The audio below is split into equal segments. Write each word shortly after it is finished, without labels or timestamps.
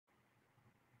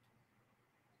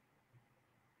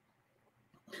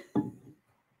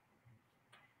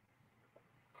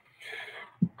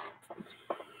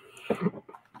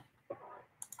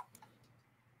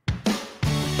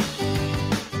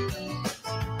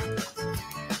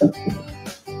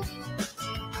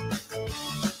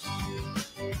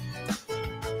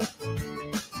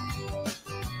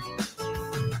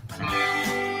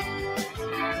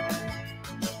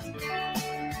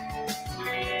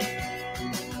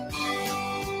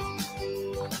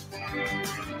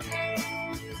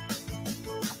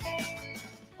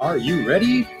Are you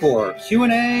ready for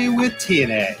Q&A with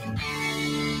TNA?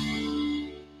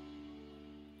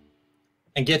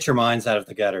 And get your minds out of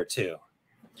the gutter, too.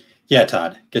 Yeah,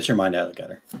 Todd, get your mind out of the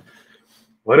gutter.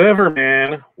 Whatever,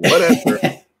 man. Whatever.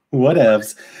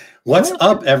 Whatevs. What's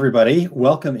up, everybody?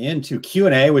 Welcome into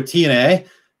Q&A with TNA.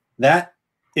 That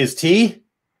is T.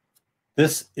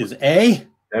 This is A.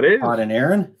 That is. Todd and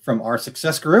Aaron from our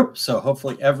Success Group. So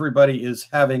hopefully everybody is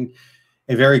having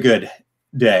a very good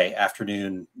day,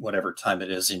 afternoon, whatever time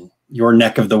it is in your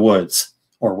neck of the woods,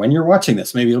 or when you're watching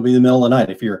this. Maybe it'll be the middle of the night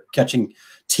if you're catching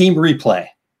team replay.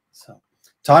 So,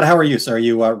 Todd, how are you? So,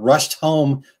 you rushed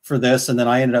home for this, and then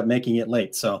I ended up making it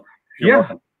late. So,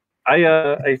 yeah,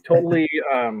 I totally.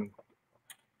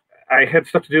 I had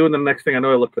stuff to do, and the next thing I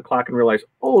know, I looked at the clock and realized,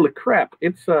 holy crap,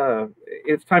 it's time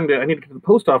to. I need to get to the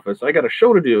post office. I got a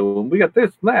show to do, and we got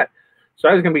this and that. So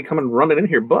I was going to be running in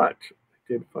here, but I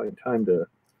did find time to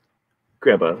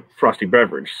grab a frosty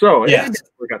beverage. So yeah, it didn't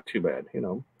work out too bad, you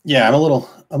know. Yeah, I'm a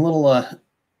little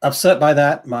upset by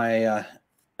that. My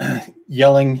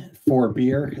yelling for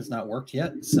beer has not worked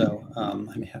yet, so I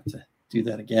may have to do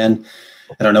that again.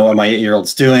 I don't know what my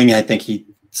 8-year-old's doing. I think he's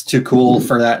too cool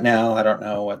for that now. I don't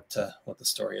know what the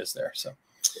story is there. So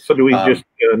do we just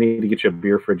need to get you a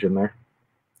beer fridge in there?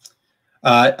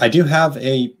 I do have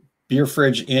a beer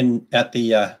fridge in at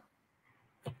the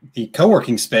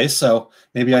co-working space, so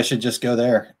maybe I should just go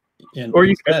there or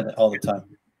you instead all the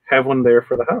time. Have one there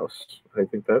for the house. I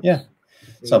think that's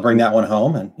So I'll bring that one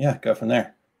home and go from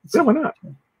there. Yeah, why not?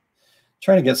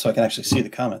 Trying to get so I can actually see the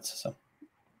comments. So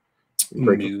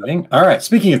moving. All right.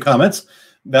 Speaking of comments,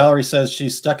 Valerie says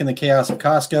she's stuck in the chaos of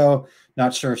Costco.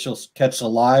 Not sure if she'll catch the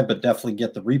live, but definitely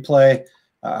get the replay.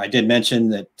 I did mention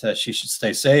that she should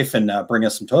stay safe and bring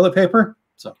us some toilet paper.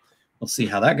 So we'll see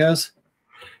how that goes.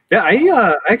 Yeah,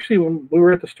 I actually, when we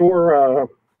were at the store, I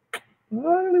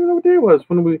don't even know what day it was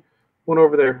when we went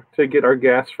over there to get our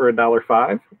gas for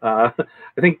 $1.05. I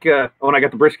think when I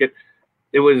got the brisket,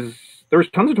 there was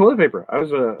tons of toilet paper. I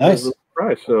was nice.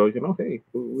 Surprised. So hey,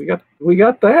 we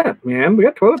got that, man. We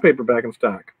got toilet paper back in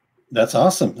stock. That's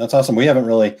awesome. That's awesome. We haven't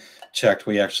really checked.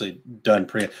 We actually done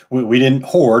we didn't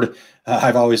hoard.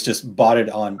 I've always just bought it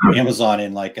on Amazon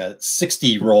in like a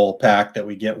 60 roll pack that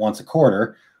we get once a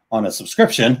quarter on a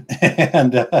subscription.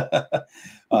 And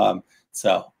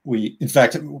so we, in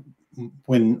fact,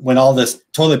 when all this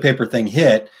toilet paper thing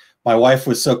hit, my wife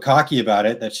was so cocky about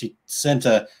it that she sent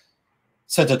a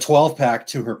 12-pack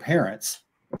to her parents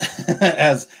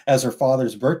as her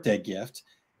father's birthday gift,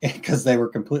 because they were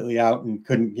completely out and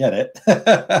couldn't get it.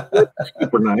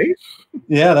 Super nice.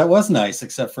 Yeah, that was nice,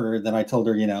 except for then I told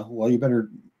her, well, you better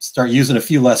start using a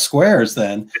few less squares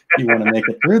then. You want to make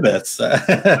it through this.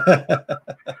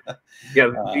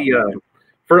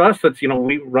 For us, that's,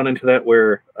 we run into that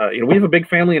where, we have a big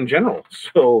family in general.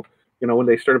 So, when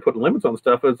they started putting limits on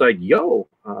stuff, it's like,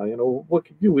 what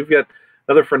can you do? We've got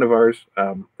another friend of ours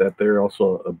that they're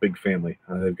also a big family.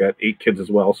 They've got 8 kids as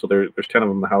well. So there's 10 of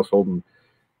them in the household.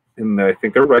 And I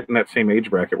think they're right in that same age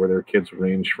bracket where their kids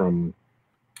range from,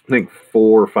 I think,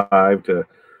 4 or 5 to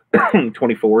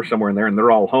 24, somewhere in there. And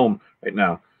they're all home right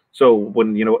now. So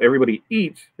when, everybody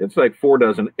eats, it's like 4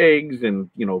 dozen eggs and,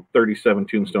 37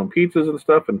 Tombstone pizzas and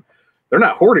stuff. And they're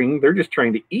not hoarding. They're just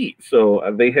trying to eat. So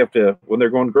they have to, when they're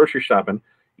going grocery shopping,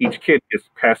 each kid gets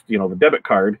passed, the debit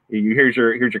card. Here's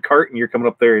your cart, and you're coming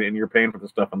up there and you're paying for the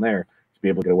stuff in there to be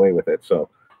able to get away with it. So,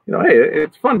 hey,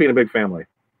 it's fun being a big family.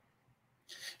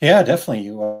 Yeah, definitely.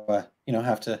 You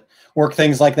have to work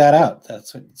things like that out.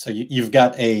 So you've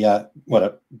got a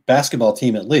basketball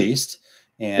team at least,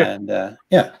 and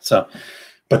So,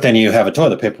 but then you have a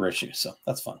toilet paper issue, so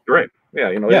that's fun. Right.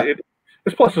 Yeah.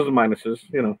 There's pluses and minuses.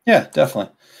 Yeah,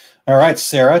 definitely. All right,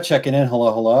 Sarah checking in.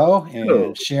 Hello, and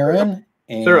hello. Sharon.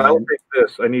 And Sarah, I will take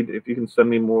this. I need if you can send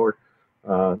me more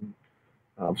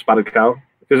spotted cow,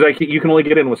 because you can only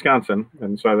get in Wisconsin,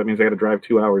 and so that means I got to drive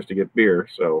 2 hours to get beer.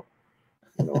 So.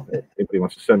 If anybody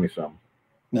wants to send me some.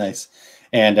 Nice.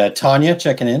 And Tanya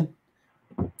checking in.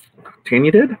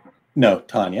 Tanya did? No,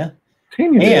 Tanya.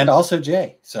 Tanya did. And also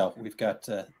Jay. So we've got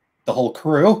the whole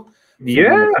crew.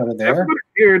 Yeah, everybody's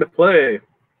here to play.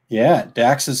 Yeah,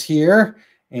 Dax is here.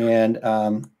 And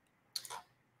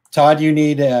Todd, you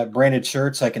need branded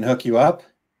shirts. I can hook you up.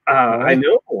 I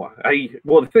know.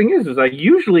 Well, the thing is I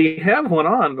usually have one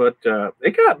on, but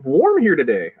it got warm here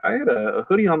today. I had a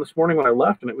hoodie on this morning when I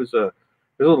left, and it was a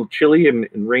little chilly and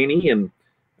rainy, and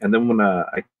then when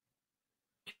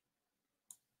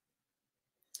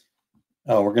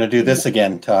Oh, we're gonna do this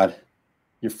again, Todd.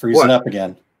 You're freezing up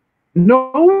again.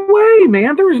 No way,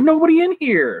 man! There is nobody in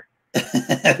here.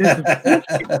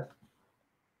 I'm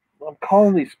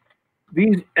calling these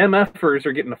MFers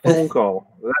are getting a phone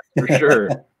call. That's for sure.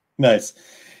 Nice.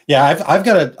 Yeah, I've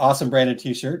got an awesome branded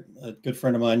T-shirt. A good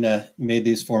friend of mine made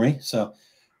these for me. So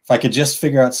if I could just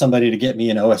figure out somebody to get me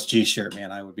an OSG shirt,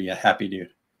 man, I would be a happy dude.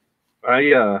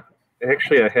 I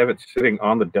have it sitting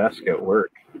on the desk at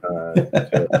work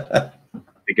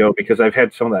to go, because I've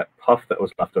had some of that puff that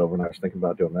was left over, and I was thinking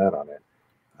about doing that on it.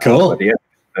 Cool. But yeah,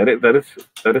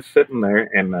 that is sitting there,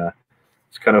 and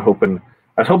it's kind of hoping.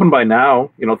 I was hoping by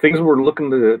now, things were looking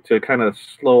to kind of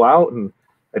slow out, and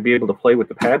I'd be able to play with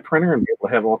the pad printer and be able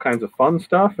to have all kinds of fun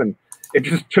stuff. And it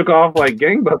just took off like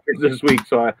gangbusters this week.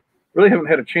 So I really haven't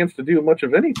had a chance to do much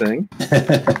of anything.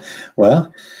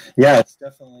 Well, yeah, it's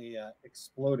definitely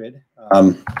exploded.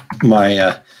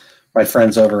 My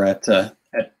friends over at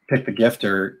Pick the Gift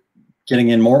are getting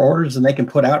in more orders than they can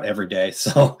put out every day.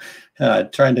 So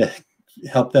trying to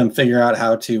help them figure out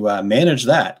how to manage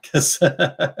that, because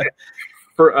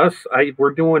for us,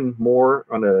 we're doing more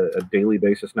on a daily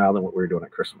basis now than what we were doing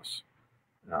at Christmas.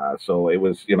 So it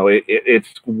was, it's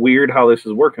weird how this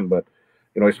is working, but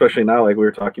especially now, like we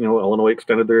were talking, Illinois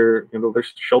extended their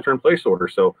shelter-in-place order,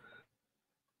 so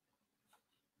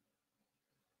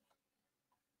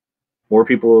more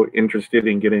people interested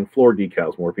in getting floor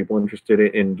decals, more people interested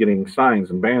in getting signs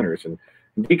and banners and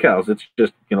decals. It's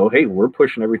just, hey, we're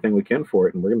pushing everything we can for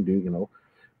it, and we're going to do,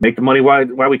 make the money while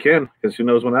we can, because who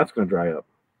knows when that's going to dry up.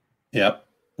 Yep.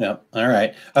 All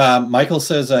right. Michael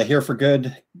says, here for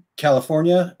good,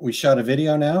 California. We shot a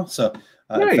video now. So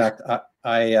nice. In fact,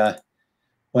 I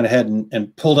went ahead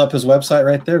and pulled up his website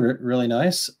right there. Really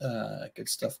nice. Good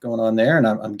stuff going on there. And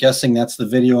I'm guessing that's the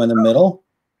video in the middle.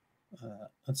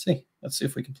 Let's see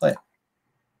if we can play it.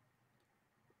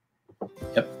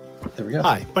 Yep. There we go.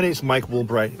 Hi, my name is Mike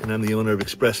Woolbright, and I'm the owner of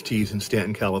Express Tees in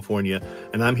Stanton, California.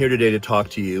 And I'm here today to talk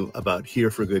to you about Here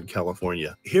for Good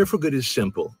California. Here for Good is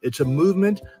simple. It's a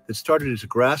movement that started as a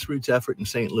grassroots effort in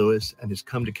St. Louis and has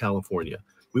come to California.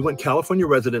 We want California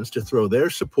residents to throw their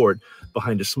support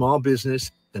behind a small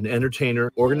business and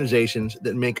entertainer organizations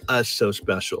that make us so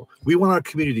special. We want our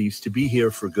communities to be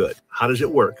here for good. How does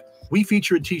it work? We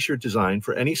feature a t-shirt design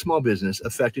for any small business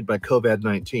affected by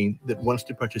COVID-19 that wants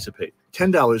to participate.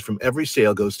 $10 from every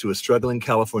sale goes to a struggling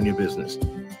California business.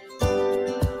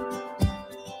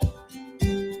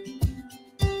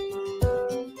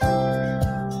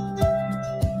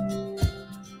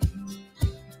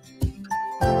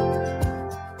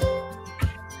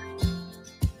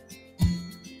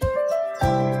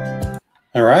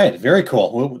 All right, very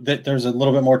cool. Well, there's a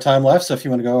little bit more time left, so if you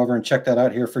want to go over and check that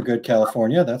out, Here for Good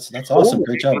California, that's awesome.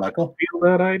 Great job, Michael. Feel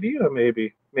that idea,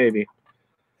 maybe.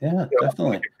 Yeah,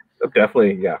 definitely.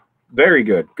 Yeah, very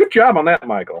good. Good job on that,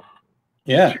 Michael.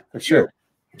 Yeah, for sure.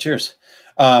 Cheers.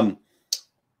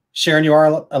 Sharon, you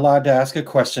are allowed to ask a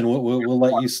question. We'll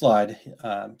let you slide.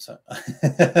 So,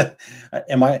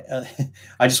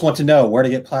 I just want to know where to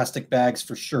get plastic bags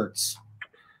for shirts.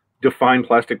 Define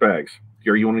plastic bags.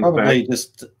 Are you wanting probably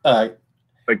just like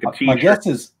the t-shirt? My guess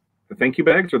is the thank you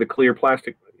bags or the clear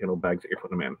plastic, bags that you're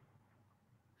putting them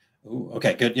in. Ooh,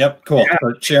 okay, good. Yep, cool. Yeah.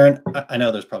 Sharon, I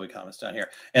know there's probably comments down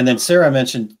here, and then Sarah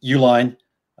mentioned Uline.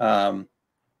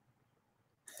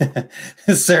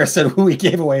 Sarah said we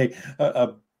gave away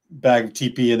a bag of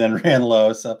TP and then ran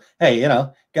low. So hey,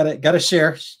 gotta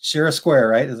share a square,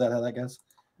 right? Is that how that goes?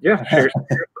 Yeah, share.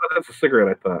 That's a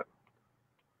cigarette, I thought.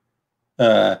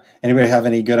 Anybody have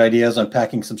any good ideas on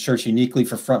packing some shirts uniquely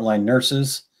for frontline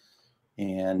nurses?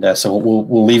 And so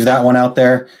we'll leave that one out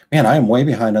there. Man, I am way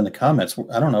behind on the comments.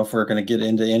 I don't know if we're going to get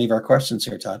into any of our questions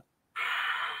here, Todd.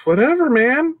 Whatever,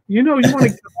 man. You want to get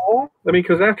them all. I mean,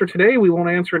 because after today, we won't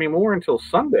answer any more until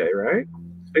Sunday, right?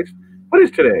 What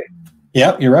is today?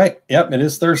 Yep, you're right. Yep, it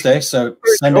is Thursday. So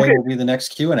Sunday will be the next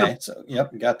Q&A. So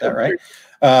yep, you got that right.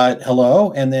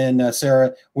 Hello, and then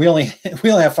Sarah. We only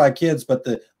have 5 kids, but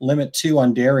the limit 2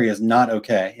 on dairy is not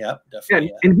okay. Yep, definitely.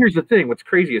 Yeah, and here's the thing: what's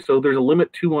crazy is, so there's a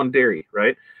limit 2 on dairy,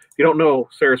 right? If you don't know,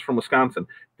 Sarah's from Wisconsin.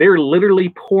 They're literally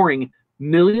pouring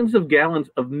millions of gallons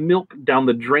of milk down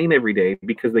the drain every day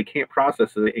because they can't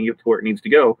process it and get to where it needs to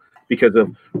go because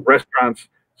of restaurants,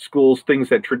 schools, things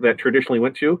that traditionally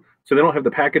went to. so they don't have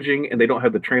the packaging and they don't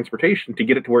have the transportation to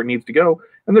get it to where it needs to go,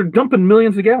 and they're dumping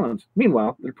millions of gallons.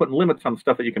 Meanwhile, they're putting limits on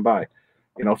stuff that you can buy.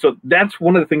 So that's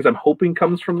one of the things I'm hoping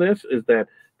comes from this, is that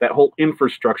whole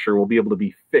infrastructure will be able to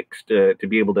be fixed to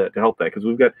be able to help that, because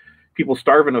we've got people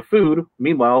starving of food.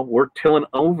 Meanwhile, we're tilling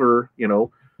over,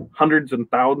 hundreds and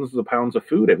thousands of pounds of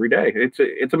food every day.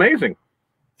 It's amazing.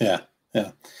 Yeah.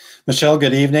 Michelle,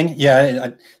 good evening.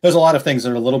 Yeah, there's a lot of things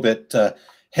that are a little bit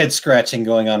head scratching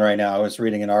going on right now. I was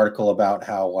reading an article about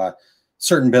how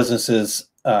certain businesses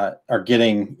are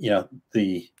getting,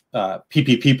 the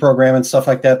PPP program and stuff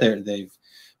like that. They've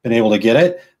been able to get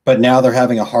it, but now they're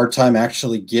having a hard time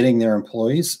actually getting their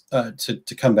employees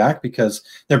to come back, because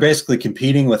they're basically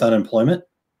competing with unemployment.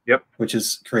 Yep. Which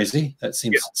is crazy. That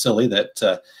seems silly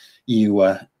that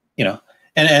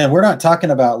and we're not talking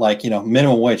about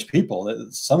minimum wage people.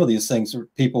 Some of these things are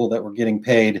people that were getting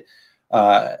paid.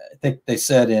 I think they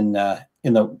said in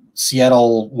the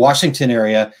Seattle, Washington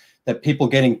area, that people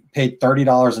getting paid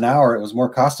 $30 an hour, it was more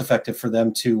cost effective for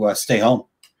them to stay home.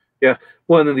 Yeah.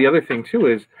 Well, and then the other thing too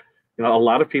is, a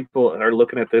lot of people are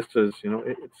looking at this as,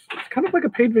 it's kind of like a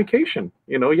paid vacation.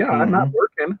 I'm not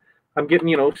working. I'm getting,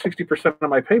 60% of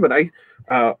my pay. But I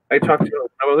talked to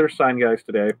other sign guys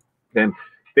today, and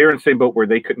they're in the same boat where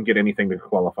they couldn't get anything to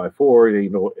qualify for.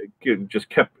 They, just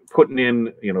kept putting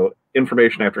in,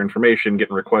 information after information,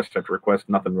 getting request after request.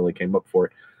 Nothing really came up for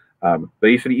it.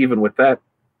 They said even with that,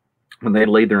 when they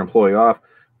laid their employee off,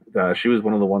 she was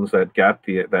one of the ones that got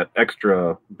that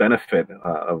extra benefit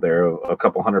of a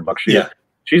couple $100.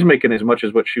 She's making as much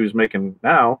as what she was making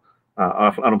now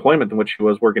off unemployment than what she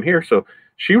was working here. So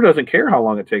she doesn't care how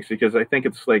long it takes, because I think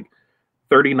it's like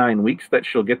 39 weeks that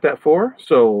she'll get that for.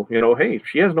 So, hey,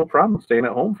 she has no problem staying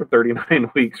at home for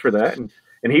 39 weeks for that. And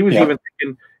he was even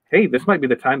thinking, hey, this might be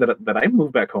the time that I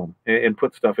move back home and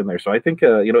put stuff in there. So I think,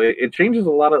 it changes a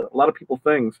lot of people's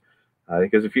things,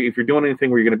 because if you're doing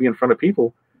anything where you're going to be in front of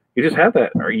people, you just have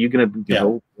that. Are you going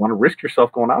to, want to risk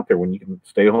yourself going out there when you can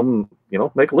stay home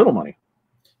and, make a little money?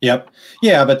 Yep.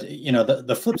 Yeah. But,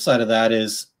 the flip side of that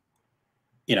is,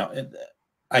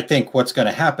 I think what's going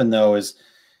to happen though is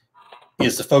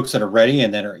the folks that are ready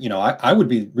and that are, I would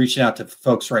be reaching out to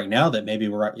folks right now that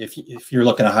maybe if you're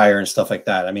looking to hire and stuff like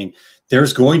that. I mean,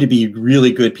 there's going to be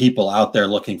really good people out there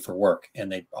looking for work,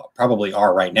 and they probably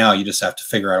are right now. You just have to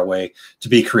figure out a way to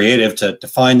be creative to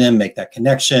find them, make that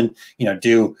connection,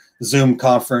 do Zoom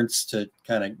conference to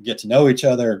kind of get to know each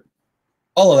other,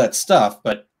 all of that stuff.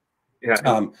 But like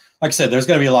I said, there's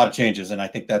going to be a lot of changes. And I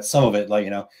think that's some of it,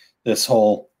 this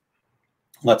whole,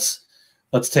 let's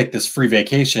take this free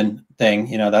vacation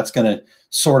thing, that's going to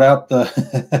sort out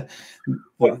the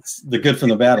the good from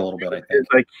the bad a little bit. I think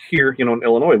it's like here, in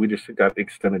Illinois, we just got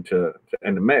extended to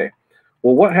end of May.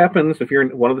 Well, what happens if you're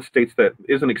in one of the states that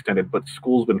isn't extended, but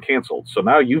school's been canceled? So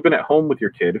now you've been at home with your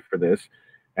kid for this,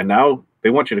 and now they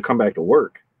want you to come back to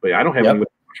work, but I don't have anywhere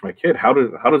to watch my kid. How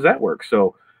does that work?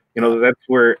 So, that's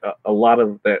where a lot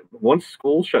of that, once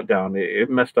school shut down, it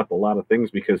messed up a lot of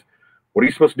things, because what are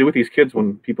you supposed to do with these kids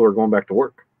when people are going back to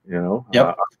work? We're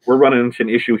running into an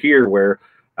issue here where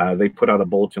they put out a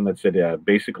bulletin that said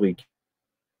basically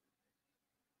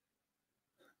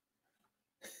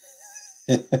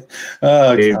they've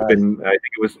been, I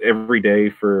think it was every day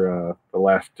for the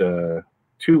last 2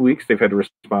 weeks, they've had to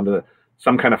respond to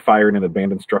some kind of fire in an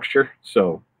abandoned structure.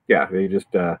 So they just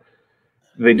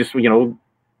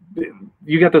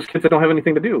you got those kids that don't have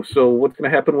anything to do. So what's going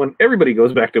to happen when everybody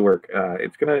goes back to work?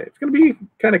 It's gonna be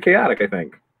kind of chaotic, I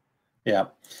think. Yeah.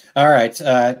 All right.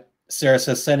 Sarah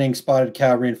says sending spotted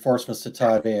cow reinforcements to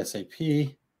Todd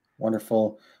ASAP.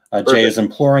 Wonderful. Jay is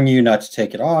imploring you not to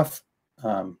take it off.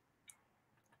 I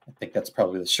think that's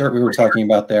probably the shirt we were talking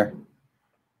about there.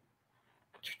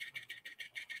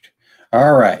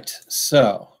 All right.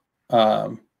 So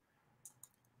Dollar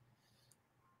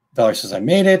says I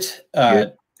made it.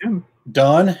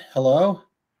 Dawn, hello.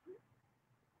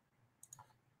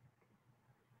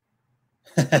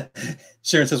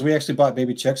 Sharon says we actually bought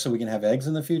baby chicks so we can have eggs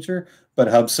in the future, but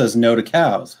Hub says no to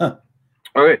cows. Huh.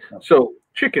 All right. So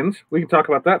chickens, we can talk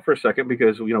about that for a second,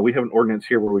 because we have an ordinance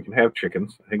here where we can have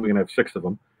chickens. I think we can have 6 of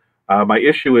them. My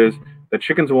issue is that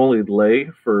chickens will only lay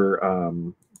for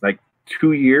like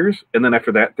 2 years, and then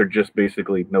after that they're just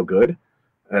basically no good.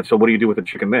 And so what do you do with a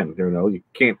chicken then? You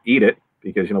can't eat it,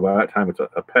 because by that time it's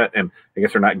a pet, and I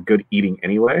guess they're not good eating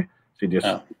anyway. So you're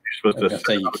supposed to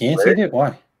say you can't eat it.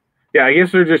 Why? Yeah, I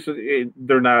guess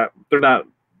they're not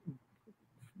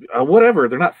whatever.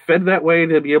 They're not fed that way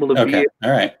to be able to be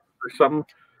all right or something.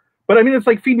 But I mean, it's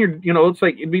like feeding your, it's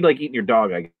like it'd be like eating your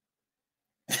dog, I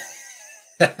guess.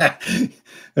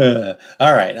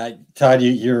 All right, Todd,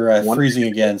 you're freezing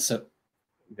again. So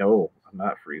No, I'm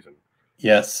not freezing.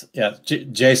 Yes. Yeah.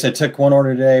 Jay said, took one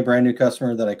order today, brand new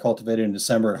customer that I cultivated in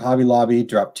December at Hobby Lobby,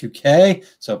 dropped 2K.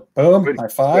 So boom, high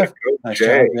five. Nice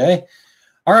job, Jay.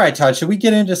 All right, Todd, should we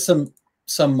get into some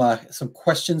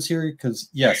questions here? Because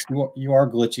yes, you are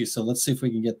glitchy. So let's see if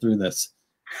we can get through this.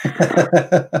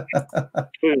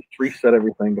 Just reset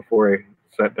everything before I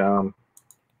sat down.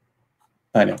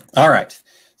 I know. All right.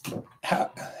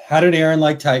 How did Aaron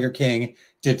like Tiger King?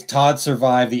 Did Todd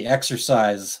survive the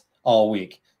exercise all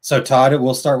week? So, Todd,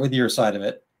 we'll start with your side of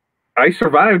it. I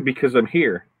survived because I'm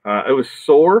here. It was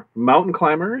sore, mountain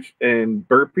climbers, and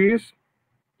burpees.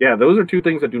 Yeah, those are two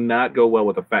things that do not go well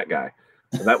with a fat guy.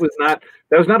 So that was not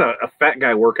a fat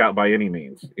guy workout by any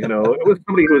means. You know, it was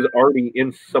somebody who was already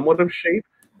in somewhat of shape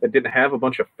that didn't have a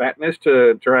bunch of fatness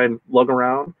to try and lug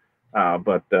around.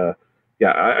 But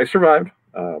I survived.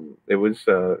 It was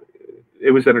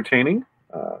entertaining.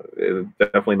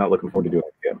 Definitely not looking forward to doing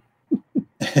it again.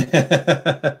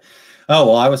 Oh,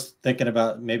 well, I was thinking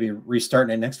about maybe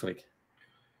restarting it next week.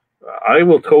 I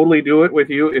will totally do it with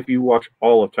you if you watch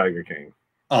all of Tiger King.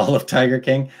 All of Tiger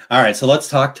King. All right, so let's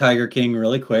talk Tiger King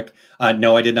really quick.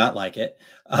 No, I did not like it.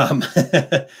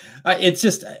 It's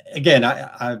just, again,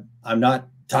 I'm not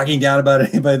talking down about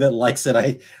anybody that likes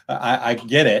it. I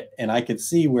get it, and I could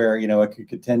see where it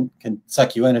can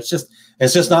suck you in. It's just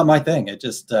not my thing. It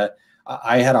just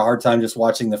I had a hard time just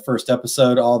watching the first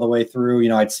episode all the way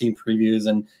through. I'd seen previews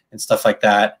and stuff like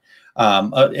that.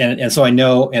 And so I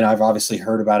know, and I've obviously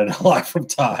heard about it a lot from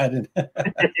Todd. And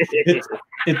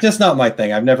it's just not my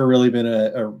thing. I've never really been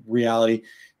a reality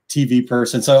TV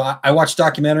person. So I watch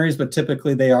documentaries, but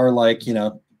typically they are like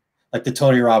the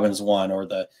Tony Robbins one, or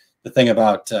the thing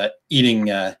about eating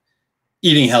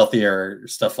healthier,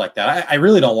 stuff like that. I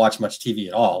really don't watch much TV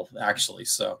at all, actually.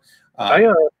 So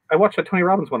I watched a Tony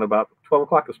Robbins one about 12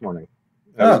 o'clock this morning.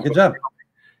 Oh, good job.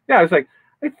 Yeah, I was like,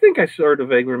 I think I sort of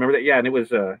vaguely remember that. Yeah, and it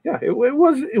was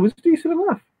it was decent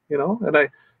enough, And I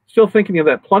still thinking of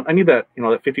that plunge. I need that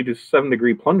that 57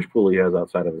 degree plunge pool he has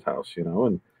outside of his house,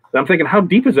 And I'm thinking, how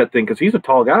deep is that thing? Because he's a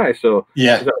tall guy, so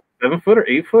yeah, is that 7 foot or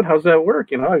 8 foot? How's that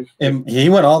work? And he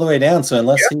went all the way down. So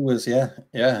unless he was, that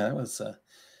was.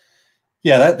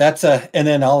 That's and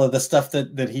then all of the stuff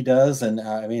that he does, and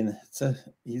I mean,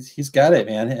 he's got it,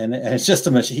 man, and it's just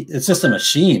a machine. It's just a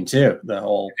machine too. The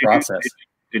whole process.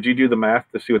 Did you do the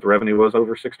math to see what the revenue was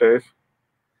over 6 days?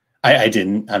 I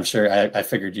didn't. I'm sure. I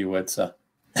figured you would. So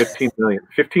 15 million.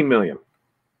 15 million.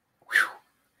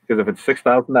 Because if it's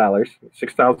 $6,000,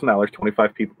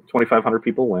 2,500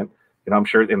 people went. I'm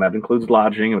sure, and that includes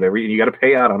lodging and whatever. You got to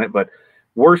pay out on it, but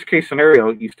worst case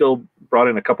scenario, you still brought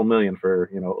in a couple million for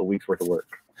a week's worth of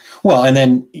work. Well, and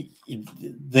then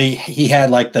he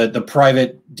had like the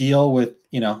private deal with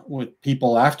with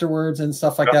people afterwards and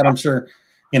stuff like that. I'm sure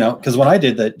because when I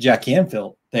did the Jack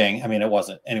Canfield thing, I mean, it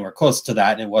wasn't anywhere close to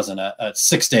that. It wasn't a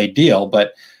 6-day deal,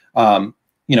 but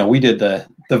we did the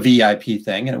VIP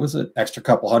thing, and it was an extra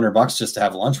couple $100 just to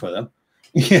have lunch with him,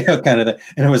 kind of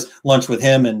and it was lunch with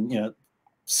him and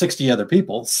 60 other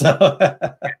people. So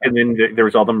and then there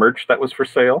was all the merch that was for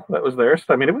sale that was there.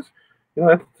 So I mean, it was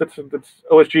that's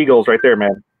OSG goals right there,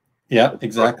 man. Yeah,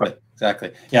 exactly.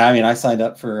 Yeah, I mean, I signed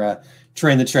up for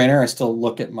Train the Trainer. I still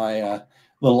look at my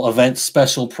little event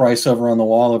special price over on the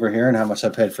wall over here and how much I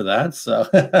paid for that. So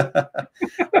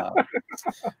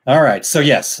all right. So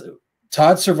yes,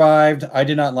 Todd survived. I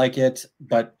did not like it,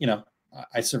 but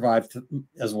I survived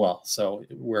as well. So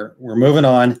we're moving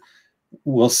on.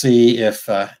 We'll see if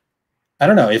I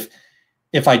don't know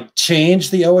if I change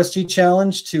the OSG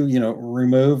challenge to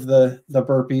remove the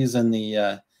burpees and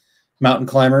the mountain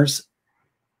climbers,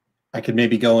 I could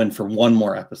maybe go in for one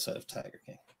more episode of Tiger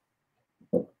King.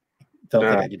 Don't think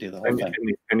I could do the whole thing.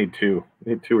 I need 2. I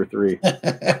need 2 or 3.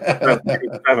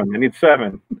 I need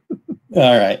 7.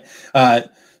 All right.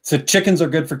 So chickens are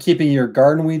good for keeping your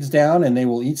garden weeds down, and they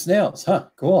will eat snails. Huh?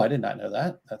 Cool. I did not know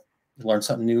that. You learn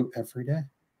something new every day.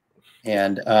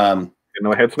 And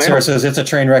Sarah says it's a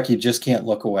train wreck. You just can't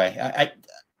look away.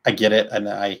 I get it, and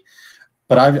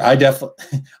but I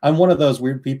definitely I'm one of those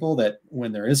weird people that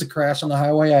when there is a crash on the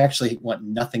highway, I actually want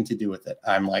nothing to do with it.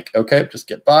 I'm like, okay, just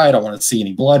get by. I don't want to see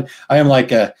any blood. I am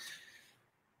like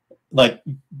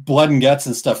blood and guts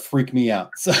and stuff freak me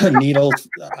out. So needles,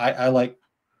 I like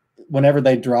whenever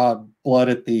they draw blood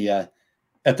at the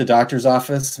doctor's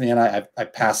office, man, I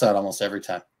pass out almost every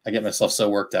time. I get myself so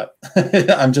worked up.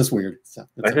 I'm just weird. So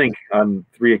I think on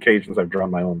 3 occasions I've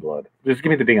drawn my own blood. Just give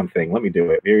me the damn thing. Let me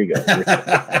do it. Here you go.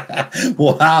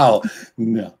 Wow.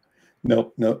 No,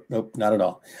 nope, not at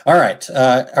all. All right.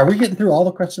 Are we getting through all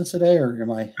the questions today, or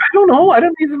am I? I don't know. I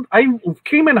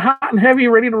came in hot and heavy,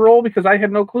 ready to roll because I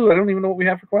had no clue. I don't even know what we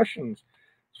have for questions.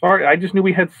 Sorry, I just knew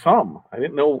we had some. I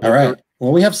didn't know. All right.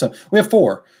 Well, we have some. We have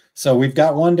 4. So we've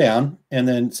got one down, and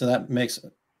then so that makes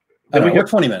I don't know, we're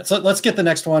 20 minutes. Let's get the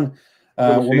next one.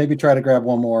 We'll maybe try to grab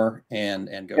one more and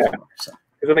go from there. So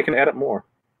then they can add it more.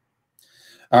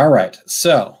 All right.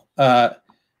 So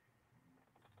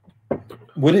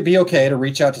would it be okay to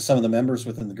reach out to some of the members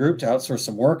within the group to outsource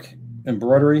some work,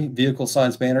 embroidery, vehicle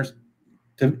signs, banners?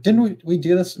 Didn't we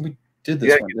do this? We did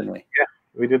this one, didn't we? Yeah,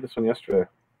 we did this one yesterday.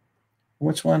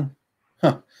 Which one?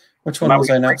 Huh. Which one was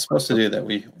I not supposed to do that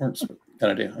we weren't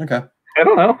going to do? Okay. I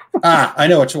don't know. I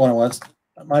know which one it was.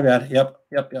 My bad. Yep.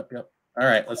 All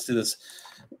right, let's do this.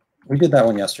 We did that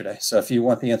one yesterday. So if you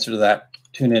want the answer to that,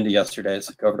 tune into yesterday's.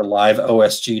 Go over to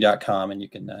liveosg.com and you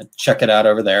can check it out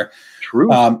over there. True.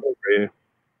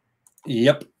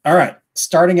 Yep. All right.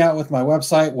 Starting out with my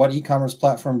website, what e-commerce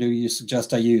platform do you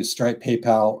suggest I use? Stripe,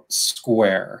 PayPal,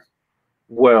 Square?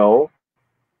 Well,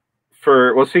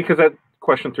 see, because that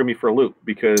question threw me for a loop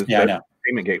because I know.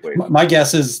 Payment gateway. My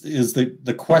guess is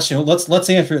the question. Let's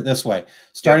answer it this way.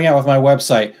 Starting out with my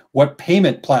website, what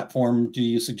payment platform do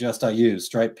you suggest I use?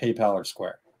 Stripe, PayPal, or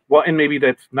Square? Well, and maybe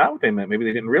that's not what they meant. Maybe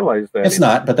they didn't realize that. It's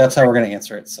not, but that's how we're going to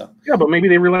answer it. So yeah, but maybe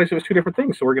they realized it was 2 different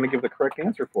things. So we're going to give the correct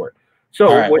answer for it. So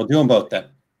all right, we'll do them both then.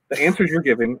 The answers you're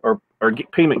giving are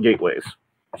payment gateways.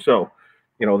 So,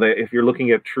 if you're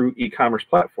looking at true e-commerce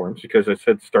platforms, because I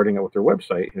said starting out with their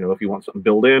website, if you want something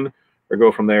built in or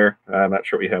go from there, I'm not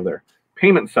sure what you have there.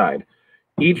 Payment side,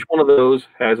 each one of those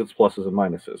has its pluses and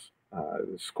minuses.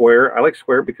 Square, I like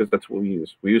Square because that's what we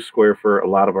use. We use Square for a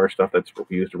lot of our stuff. That's what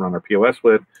we use to run our POS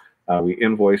with. We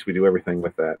invoice, we do everything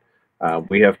with that.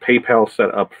 We have PayPal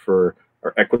set up for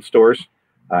our Ecwid stores,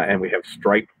 and we have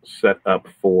Stripe set up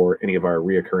for any of our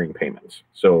reoccurring payments.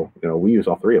 So, we use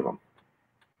all 3 of them.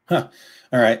 Huh.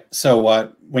 All right.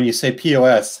 So when you say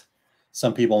POS,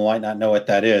 some people might not know what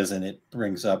that is, and it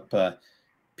brings up a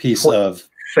piece of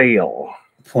sale.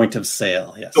 Point of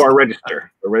sale, yes. So our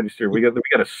register, we got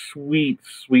a sweet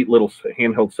little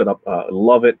handheld setup.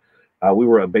 Love it. We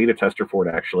were a beta tester for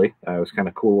it actually. It was kind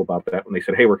of cool about that when they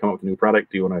said, "Hey, we're coming up with a new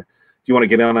product. Do you want to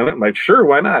get in on it?" I'm like, "Sure,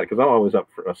 why not?" Because I'm always up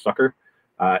for a sucker.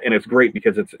 And it's great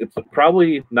because it's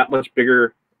probably not much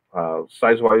bigger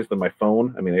size-wise than my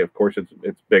phone. I mean, of course,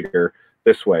 it's bigger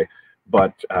this way,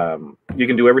 but you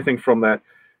can do everything from that.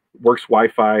 Works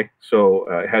Wi-Fi, so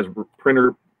it has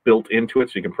printer built into it,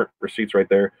 so you can print receipts right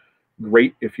there.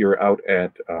 Great if you're out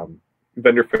at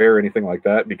vendor fair or anything like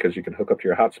that, because you can hook up to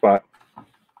your hotspot,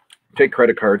 take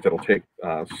credit cards, it'll take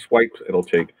swipes, it'll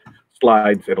take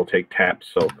slides, it'll take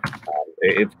taps. So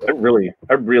I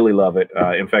really love it.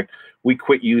 In fact, we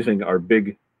quit using our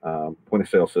big point of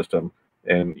sale system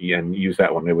and use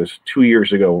that one. It was 2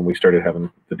 years ago when we started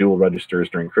having the dual registers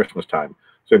during Christmas time.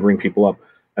 So I'd bring people up.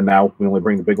 And now we only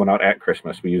bring the big one out at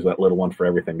Christmas. We use that little one for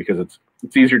everything because it's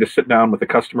easier to sit down with the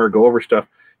customer, go over stuff.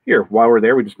 Here, while we're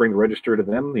there, we just bring the register to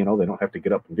them. They don't have to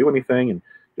get up and do anything, and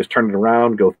just turn it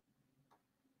around, go.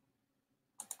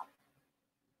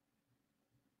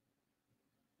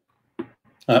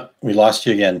 We lost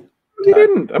you again. You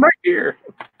didn't. I'm right here.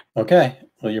 Okay.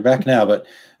 Well, you're back now, but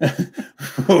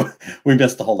we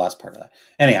missed the whole last part of that.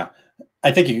 Anyhow,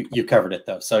 I think you covered it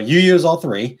though. So you use all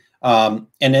 3. And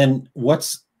then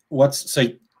so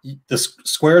the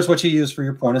Square is what you use for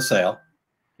your point of sale.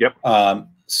 Yep.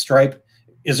 Stripe,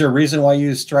 is there a reason why you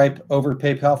use Stripe over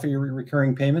PayPal for your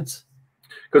recurring payments?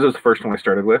 Because it was the first one I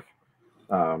started with.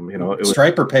 It was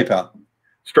Stripe or PayPal?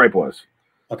 Stripe was.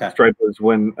 Okay. Stripe was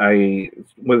when I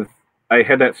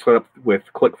had that set up with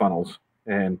ClickFunnels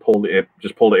and pulled it.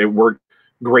 It worked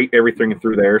great, everything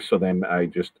through there. So then I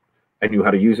knew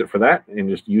how to use it for that and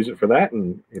just use it for that,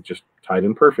 and it just tied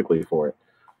in perfectly for it.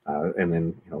 And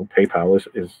then PayPal is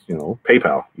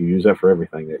PayPal. You use that for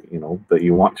everything that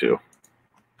you want to.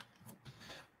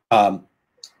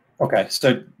 Okay,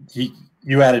 so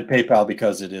you added PayPal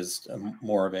because it is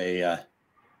more of a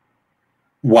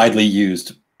widely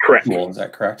used correct tool. Is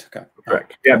that correct? Okay,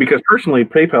 correct. Yeah, because personally,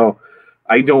 PayPal,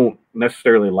 I don't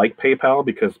necessarily like PayPal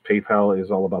because PayPal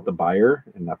is all about the buyer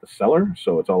and not the seller.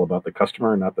 So it's all about the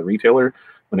customer and not the retailer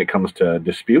when it comes to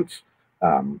disputes.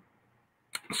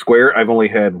 Square, I've only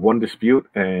had one dispute,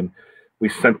 and we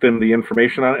sent them the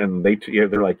information on it, and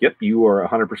they're like, "Yep, you are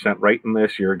 100% right in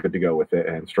this. You're good to go with it."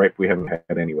 And Stripe, we haven't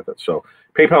had any with it. So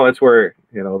PayPal, that's where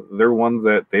they're ones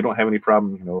that they don't have any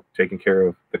problem taking care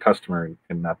of the customer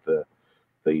and not the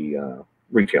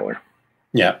retailer.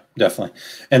 Yeah, definitely.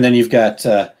 And then you've got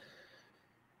so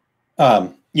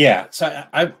I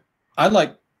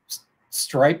like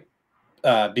Stripe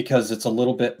because it's a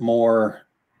little bit more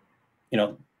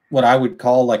what I would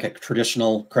call like a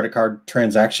traditional credit card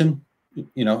transaction.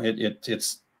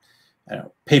 It's I don't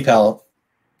know, PayPal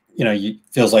you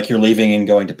feels like you're leaving and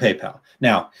going to PayPal.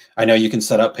 Now, I know you can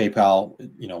set up PayPal,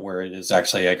 where it is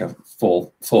actually like a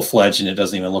full-fledged and it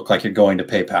doesn't even look like you're going to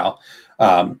PayPal.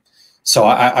 So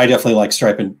I definitely like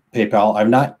Stripe and PayPal. I've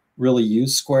not really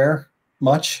used Square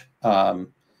much.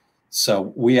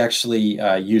 So we actually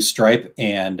use Stripe,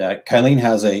 and Kylene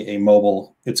has a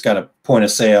mobile, it's got a point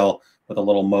of sale with a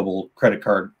little mobile credit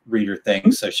card reader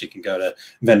thing, so she can go to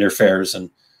vendor fairs and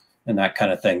that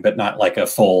kind of thing, but not like a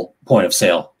full point of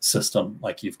sale system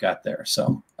like you've got there.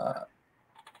 So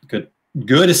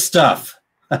good stuff.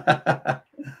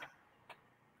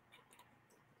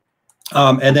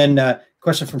 And then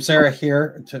question from Sarah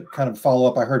here to kind of follow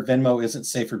up. I heard Venmo isn't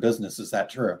safe for business. Is that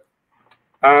true?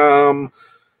 I'm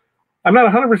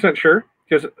not 100% sure,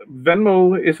 because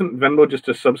isn't Venmo just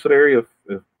a subsidiary of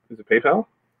is it PayPal?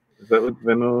 Is that what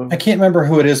Venmo? I can't remember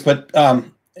who it is, but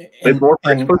it's more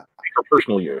for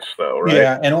personal use, though, right?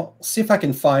 Yeah, and I'll see if I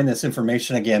can find this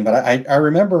information again. But I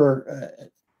remember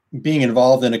being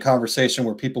involved in a conversation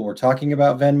where people were talking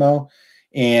about Venmo,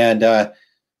 and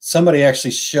somebody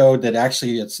actually showed that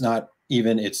actually it's not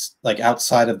even, it's like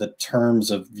outside of the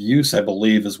terms of use, I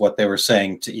believe, is what they were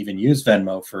saying, to even use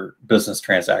Venmo for business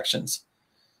transactions.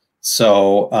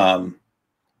 So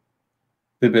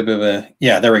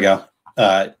yeah, there we go.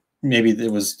 Maybe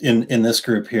it was in this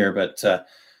group here, but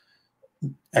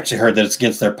actually heard that it's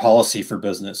against their policy for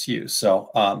business use.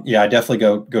 So yeah, I definitely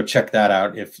go check that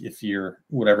out if you're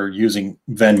using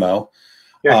Venmo.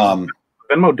 Yeah,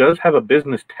 Venmo does have a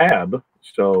business tab,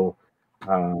 so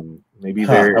maybe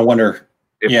they're. I wonder.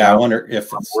 I wonder if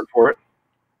it's on board for it.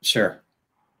 Sure.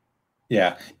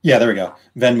 Yeah. There we go.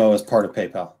 Venmo is part of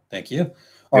PayPal. Thank you.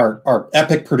 Our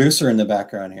epic producer in the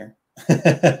background here.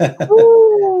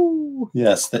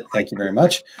 Yes. Thank you very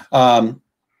much.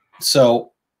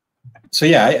 So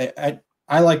yeah,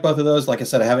 I like both of those. Like I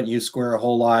said, I haven't used Square a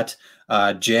whole lot.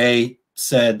 Jay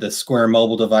said the Square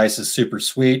mobile device is super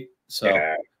sweet. So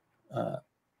yeah.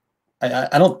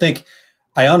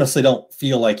 I honestly don't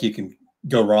feel like you can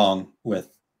go wrong with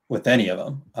any of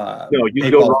them. No, you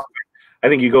PayPal, go wrong. I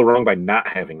think you go wrong by not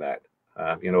having that.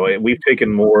 We've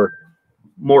taken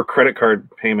more credit card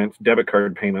payments, debit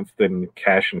card payments than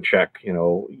cash and check,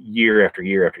 year after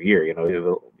year after year.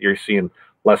 You're seeing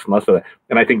less and less of that.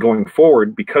 And I think going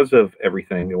forward, because of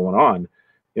everything going on,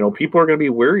 people are going to be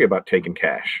wary about taking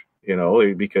cash,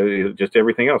 because just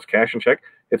everything else, cash and check,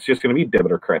 it's just going to be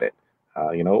debit or credit,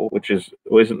 which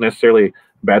isn't necessarily a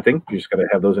bad thing. You just got to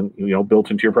have those built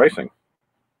into your pricing.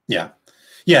 Yeah,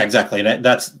 exactly. And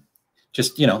that's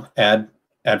just, add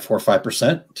 4 or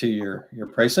 5% to your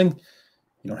pricing.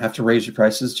 You don't have to raise your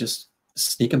prices, just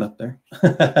sneak them up there.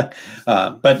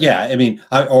 But yeah, I mean,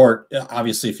 or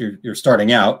obviously if you're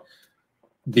starting out,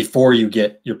 before you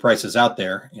get your prices out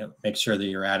there, make sure that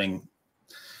you're adding,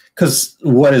 because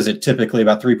what is it typically,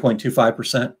 about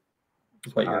 3.25%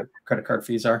 is what your credit card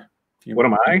fees are? What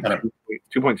am I?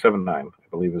 2.79, I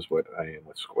believe, is what I am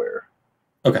with Square.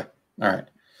 Okay. All right.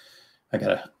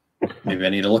 Maybe I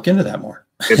need to look into that more.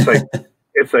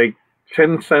 It's like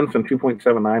 10 cents and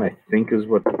 2.79, I think is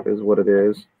what it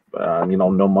is.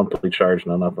 No monthly charge,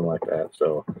 no nothing like that.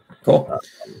 So cool.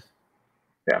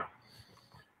 Yeah.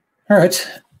 All right.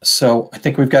 So I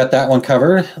think we've got that one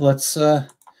covered. Let's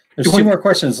there's 2 more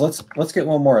questions. Let's get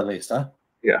one more at least, huh?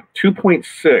 Yeah.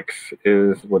 2.6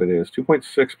 is what it is.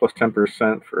 2.6 plus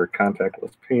 10% for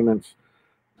contactless payments.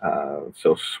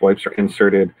 So swipes are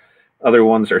inserted. Other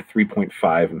ones are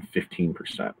 3.5 and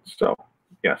 15%. So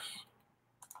yes.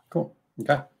 Cool.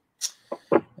 Okay.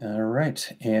 All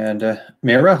right. And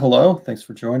Mira, hello. Thanks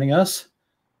for joining us.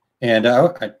 And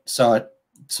I saw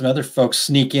some other folks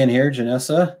sneak in here.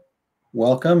 Janessa,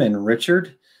 welcome. And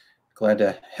Richard, glad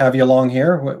to have you along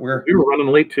here. We were running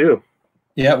late too.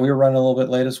 Yeah, we were running a little bit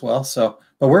late as well. So,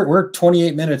 but we're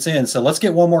 28 minutes in. So let's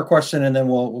get one more question and then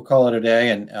we'll call it a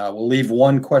day. And we'll leave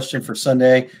one question for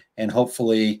Sunday and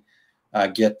hopefully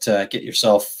get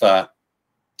yourself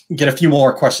get a few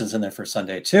more questions in there for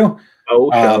Sunday too.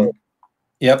 Okay.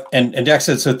 Yep. And Dax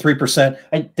said, so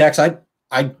 3%. Dax,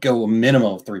 I'd go a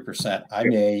minimum of 3%. I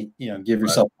may, give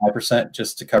yourself 5%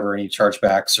 just to cover any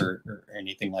chargebacks or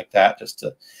anything like that, just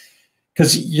to,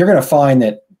 because you're going to find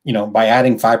that, by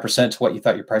adding 5% to what you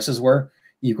thought your prices were,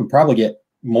 you could probably get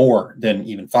more than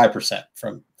even 5%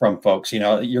 from folks.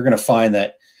 You're going to find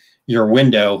that your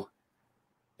window,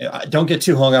 don't get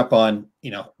too hung up on,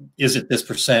 is it this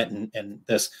percent and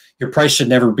this, your price should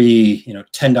never be,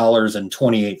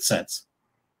 $10.28.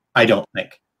 I don't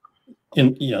think,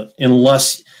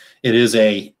 unless it is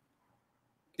a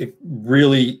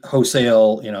really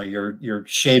wholesale, you're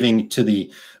shaving to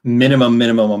the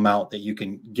minimum amount that you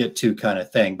can get to kind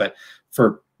of thing. But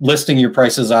for listing your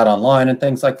prices out online and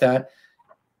things like that,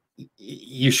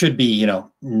 you should be, you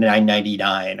know,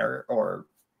 $9.99 or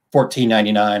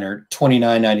 $14.99 or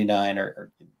 $29.99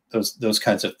 or those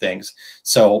kinds of things.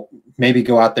 So maybe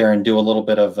go out there and do a little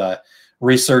bit of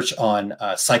research on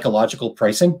psychological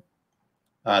pricing.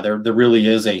 There really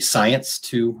is a science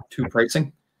to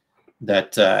pricing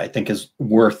that I think is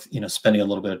worth, you know, spending a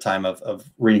little bit of time of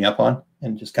reading up on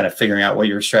and just kind of figuring out what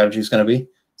your strategy is going to be.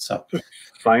 So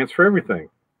science for everything.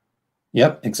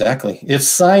 Yep, exactly. It's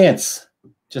science,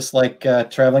 just like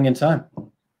traveling in time.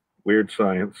 Weird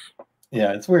science.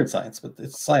 Yeah, it's weird science, but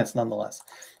it's science nonetheless.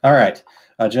 All right.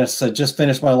 I just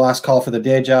finished my last call for the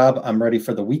day job. I'm ready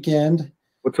for the weekend.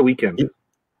 What's a weekend?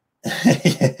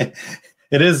 It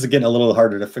is getting a little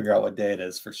harder to figure out what day it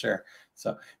is for sure.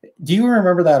 So do you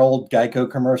remember that old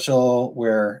Geico commercial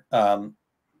where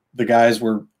the guys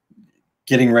were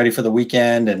getting ready for the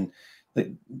weekend and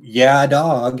yeah,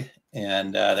 dog,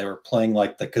 and they were playing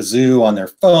like the kazoo on their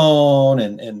phone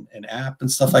and app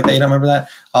and stuff like that? You don't remember that?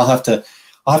 I'll have to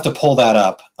pull that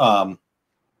up.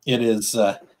 It is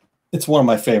it's one of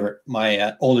my favorite.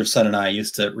 My older son and I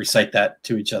used to recite that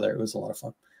to each other. It was a lot of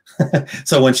fun.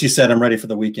 So when she said, "I'm ready for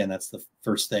the weekend," that's the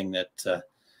first thing that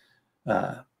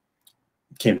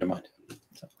came to mind.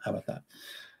 So how about that?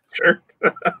 Sure.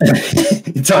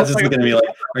 Todd's just looking at me like,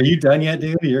 "Are you done yet,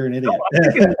 dude? You're an idiot."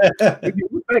 If you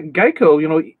look at Geico, you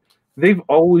know, they've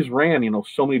always ran, you know,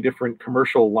 so many different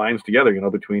commercial lines together, you know,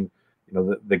 between, you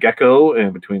know, the gecko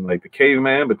and between like the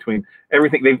caveman, between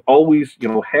everything. They've always, you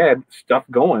know, had stuff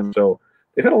going. So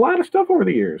they've had a lot of stuff over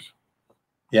the years.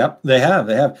 Yep, they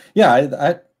have.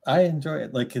 Yeah, I enjoy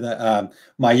it. Like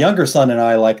my younger son and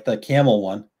I like the camel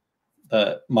one,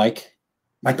 the Mike.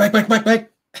 Okay.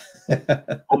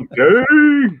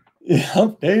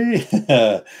 Hump day.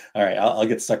 All right, I'll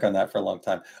get stuck on that for a long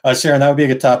time. Sharon, that would be a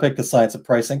good topic, the science of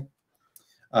pricing.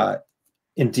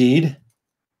 Indeed.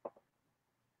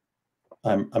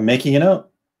 I'm making a note.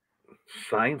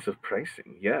 Science of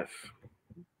pricing, yes.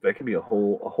 That could be a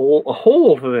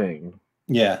whole thing.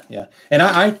 Yeah. And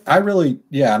I really,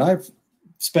 yeah, and I've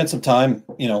spent some time,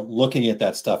 you know, looking at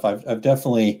that stuff. I've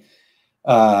definitely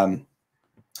done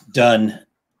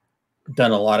a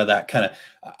lot of that kind of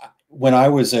when I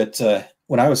was at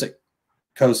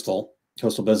Coastal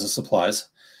Business Supplies.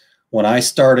 When I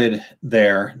started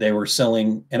there, they were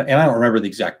selling, and I don't remember the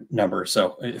exact number,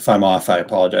 so if I'm off, I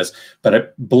apologize. But I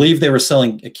believe they were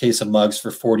selling a case of mugs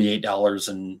for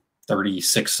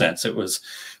 $48.36. It was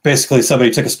basically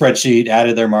somebody took a spreadsheet,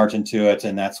 added their margin to it,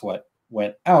 and that's what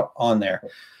went out on there.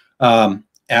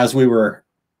 As we were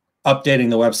updating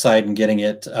the website and getting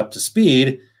it up to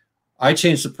speed, I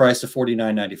changed the price to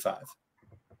 $49.95.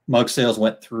 Mug sales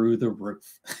went through the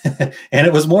roof, and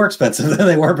it was more expensive than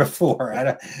they were before.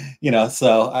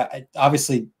 So I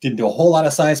obviously didn't do a whole lot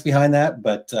of science behind that,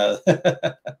 but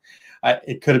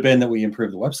it could have been that we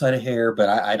improved the website a hair, but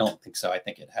I don't think so. I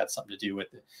think it had something to do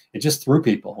with it. It just threw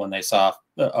people when they saw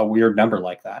a weird number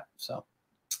like that. So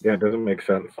yeah, it doesn't make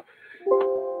sense.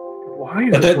 Why?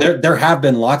 But there have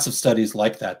been lots of studies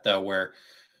like that though, where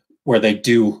they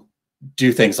do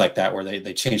things like that, where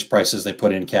they change prices, they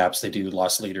put in caps, they do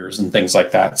loss leaders and things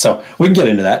like that. So we can get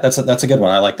into that. That's a good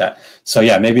one. I like that. So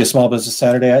yeah, maybe a small business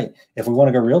Saturday. If we want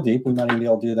to go real deep, we might even be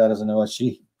able to do that as an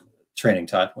OSG training.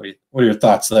 Todd, what are your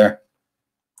thoughts there?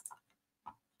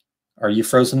 Are you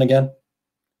frozen again?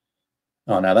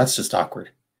 Oh, now that's just awkward.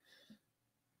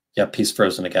 Yep, he's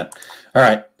frozen again. All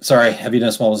right. Sorry. Have you done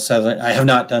a small business Saturday? I have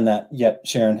not done that yet,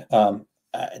 Sharon.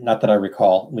 Not that I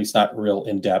recall, at least not real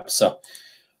in depth. So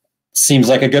seems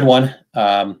like a good one.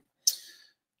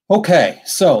 Okay,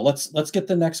 so let's get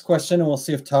the next question, and we'll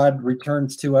see if Todd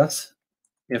returns to us.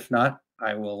 If not,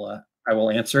 I will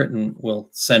answer it, and we'll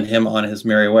send him on his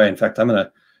merry way. In fact, I'm going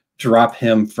to drop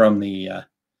him from the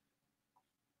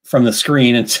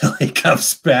screen until he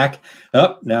comes back.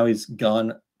 Oh, now he's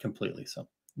gone completely. So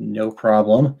no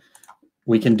problem.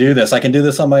 We can do this. I can do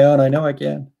this on my own. I know I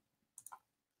can.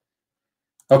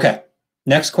 Okay.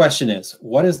 Next question is,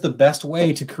 what is the best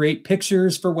way to create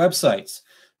pictures for websites?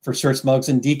 For shirts, mugs,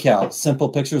 and decals? Simple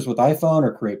pictures with iPhone,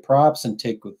 or create props and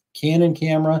take with Canon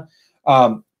camera?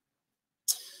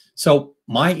 So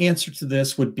my answer to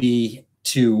this would be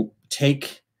to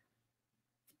take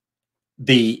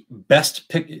the best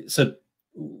pick. So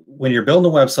when you're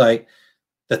building a website,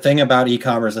 the thing about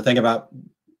e-commerce, the thing about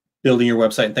building your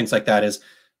website and things like that is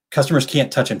customers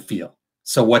can't touch and feel.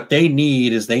 So what they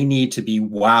need is they need to be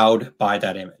wowed by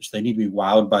that image. They need to be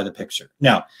wowed by the picture.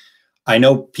 Now, I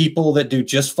know people that do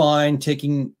just fine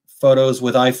taking photos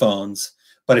with iPhones,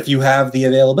 but if you have the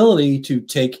availability to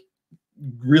take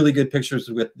really good pictures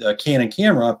with a Canon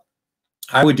camera,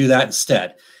 I would do that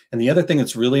instead. And the other thing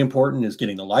that's really important is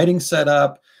getting the lighting set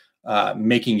up,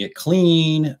 making it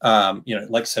clean,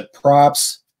 like I said,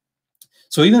 props.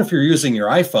 So even if you're using your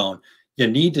iPhone, you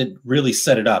need to really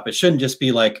set it up. It shouldn't just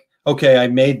be like, okay, I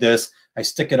made this, I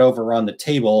stick it over on the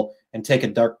table and take a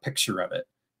dark picture of it.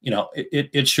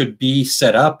 It should be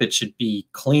set up. It should be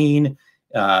clean.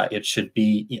 It should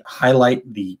be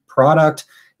highlight the product,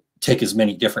 take as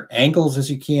many different angles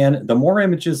as you can. The more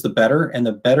images, the better. And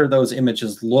the better those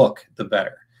images look, the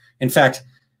better. In fact,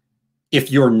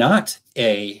 if you're not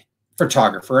a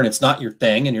photographer and it's not your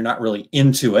thing and you're not really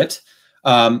into it,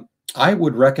 I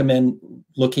would recommend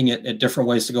looking at different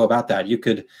ways to go about that. You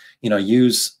could,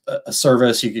 use a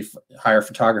service. You could hire a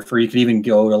photographer. You could even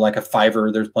go to like a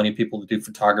Fiverr. There's plenty of people that do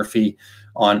photography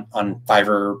on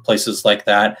Fiverr, places like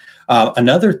that.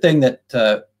 Another thing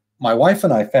that my wife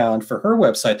and I found for her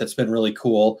website that's been really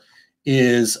cool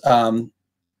is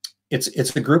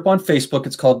it's a group on Facebook.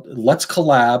 It's called Let's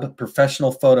Collab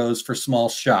Professional Photos for Small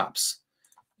Shops.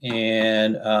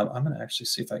 And I'm going to actually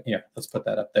see if let's put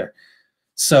that up there.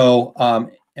 So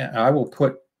I will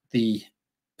put the,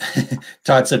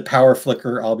 Todd said, power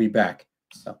flicker, I'll be back.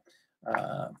 So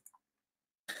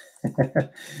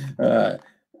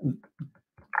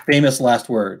famous last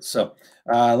words. So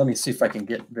let me see if I can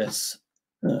get this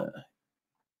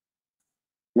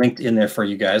linked in there for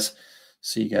you guys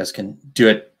so you guys can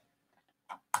get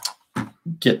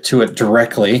to it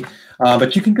directly.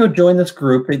 But you can go join this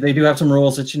group. They do have some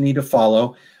rules that you need to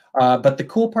follow. But the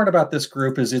cool part about this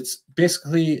group is it's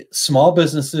basically small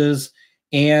businesses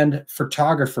and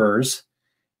photographers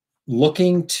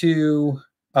looking to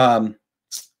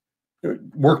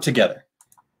work together.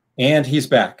 And he's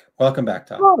back. Welcome back,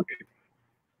 Todd. Oh, okay.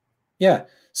 Yeah.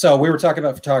 So we were talking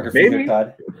about photography here,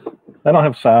 Todd. I don't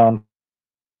have sound.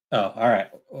 Oh, all right.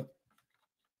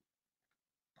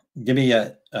 Give me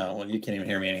a, oh, well, you can't even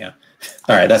hear me anyhow.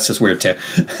 All right, that's just weird too.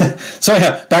 So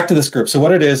yeah, back to this group. So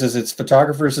what it is it's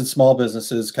photographers and small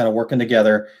businesses kind of working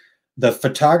together. The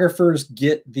photographers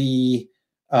get the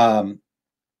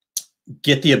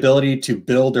ability to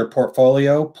build their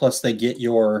portfolio, plus they get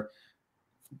your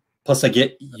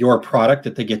product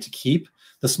that they get to keep.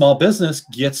 The small business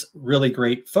gets really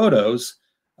great photos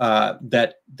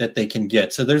that they can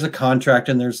get. So there's a contract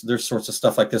and there's sorts of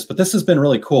stuff like this, but this has been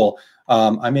really cool.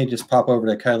 I may just pop over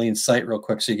to Kylene's site real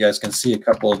quick so you guys can see a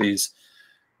couple of these.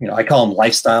 I call them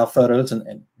lifestyle photos,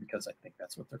 and because I think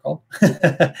that's what they're called.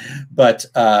 But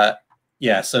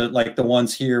yeah, so like the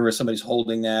ones here where somebody's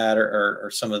holding that,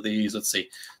 or some of these. Let's see,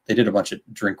 they did a bunch of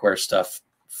drinkware stuff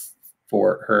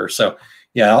for her. So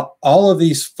yeah, all of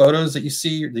these photos that you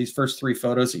see, these first 3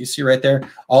 photos that you see right there,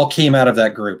 all came out of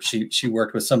that group. She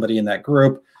worked with somebody in that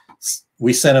group.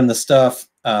 We sent them the stuff.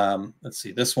 Let's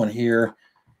see, this one here,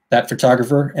 that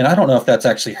photographer, and I don't know if that's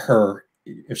actually her.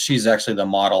 If she's actually the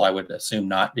model, I would assume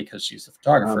not, because she's a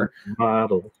photographer.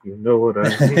 Model, you know what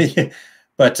I mean.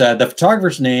 But the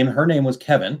photographer's name, her name was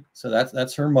Kevin. So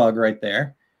that's her mug right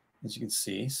there, as you can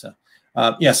see. So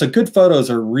yeah, so good photos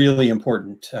are really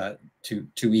important to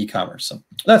e-commerce. So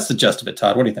that's the gist of it.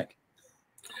 Todd, what do you think?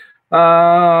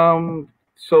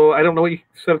 So I don't know what you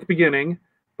said at the beginning,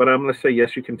 but I'm going to say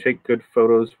yes, you can take good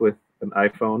photos with an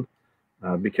iPhone.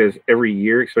 Because every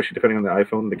year, especially depending on the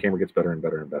iPhone, the camera gets better and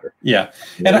better and better. Yeah,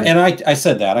 and I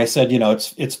said that. I said,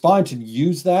 it's fine to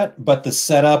use that, but the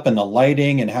setup and the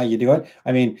lighting and how you do it.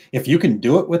 I mean, if you can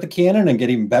do it with the Canon and get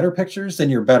even better pictures,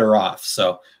 then you're better off.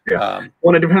 So yeah,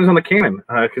 well, it depends on the Canon.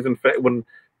 Because in fact, when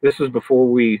this was before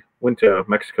we went to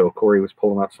Mexico, Corey was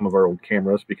pulling out some of our old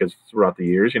cameras because throughout the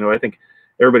years, I think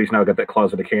everybody's now got that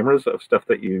closet of cameras of stuff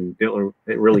that you didn't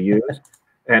really use,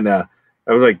 and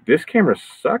I was like, this camera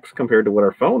sucks compared to what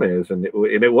our phone is. And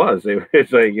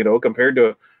it's like, compared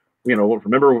to,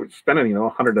 remember spending,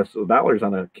 $100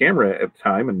 on a camera at the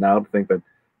time. And now to think that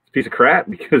it's a piece of crap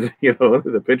because,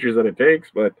 the pictures that it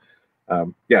takes. But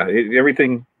yeah,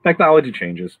 everything, technology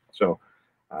changes. So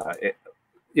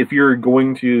if you're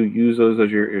going to use those as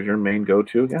your main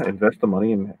go-to, yeah, invest the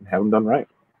money and have them done right.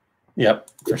 Yep,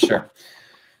 for sure.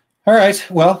 All right.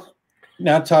 Well,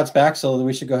 now Todd's back, so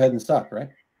we should go ahead and stop, right?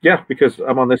 Yeah, because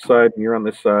I'm on this side and you're on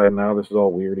this side. And now this is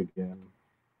all weird again.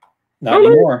 Not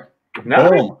anymore. Not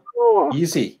Boom. anymore.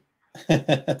 Easy.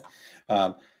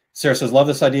 Sarah says, love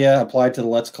this idea. Applied to the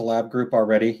Let's Collab group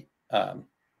already.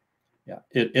 Yeah,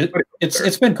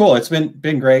 it's been cool. It's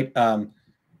been great. I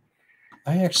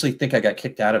actually think I got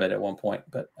kicked out of it at one point,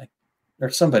 but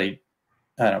there's somebody,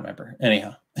 I don't remember.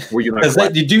 Anyhow,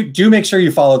 do make sure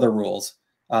you follow the rules.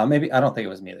 Maybe I don't think it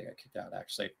was me that got kicked out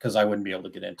actually, because I wouldn't be able to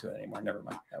get into it anymore. Never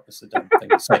mind. That was a dumb thing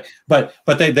to say. But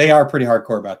they are pretty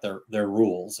hardcore about their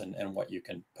rules and what you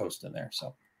can post in there.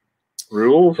 So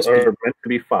Rules are meant to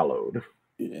be followed.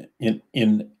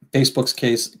 In Facebook's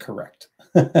case, correct.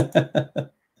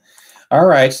 All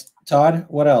right, Todd.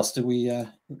 What else? Did we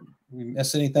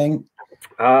miss anything?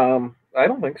 I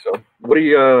don't think so. What do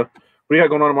you got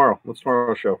going on tomorrow? What's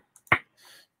tomorrow's show?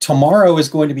 Tomorrow is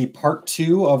going to be part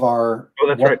 2 of our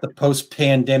what the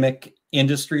post-pandemic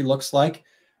industry looks like.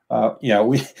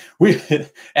 We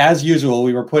as usual,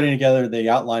 we were putting together the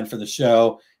outline for the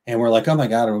show, and we're like, oh my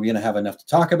God, are we going to have enough to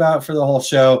talk about for the whole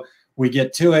show? We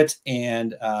get to it,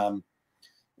 and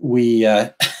we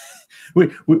get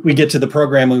to the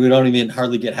program, and we don't even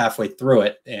hardly get halfway through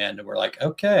it, and we're like,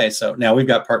 okay, so now we've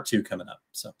got part 2 coming up.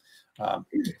 So,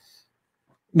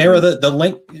 Mara, the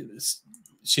link.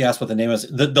 She asked what the name is.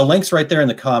 The link's right there in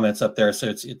the comments up there. So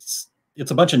it's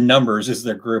a bunch of numbers. Is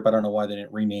their group? I don't know why they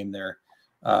didn't rename their.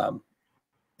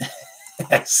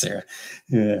 Sarah,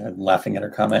 I'm laughing at her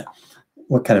comment.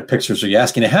 What kind of pictures are you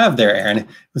asking to have there, Aaron? It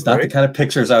was not the kind of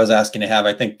pictures I was asking to have.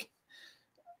 I think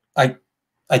I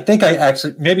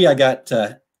actually maybe I got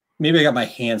my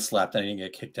hand slapped and I didn't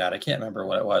get kicked out. I can't remember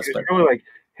what it was, but really like,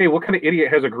 hey, what kind of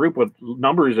idiot has a group with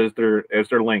numbers as their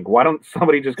link? Why don't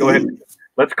somebody just go ahead and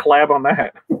let's collab on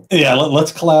that? Yeah,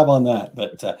 let's collab on that.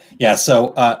 But yeah,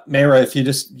 so Mayra, if you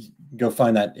just go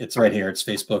find that, it's right here. It's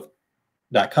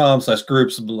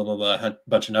facebook.com/groups, blah, blah, blah, a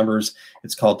bunch of numbers.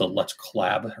 It's called the Let's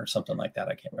Collab or something like that.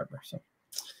 I can't remember. So,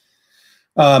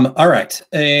 all right.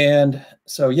 And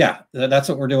so, yeah, that's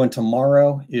what we're doing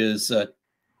tomorrow is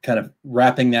kind of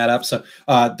wrapping that up. So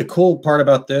the cool part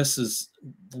about this is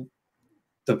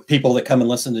the people that come and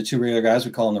listen to Two Regular Guys,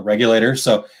 we call them the regulators.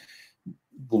 So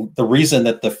the reason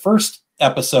that the first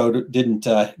episode didn't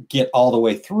get all the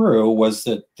way through was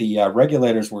that the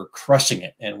regulators were crushing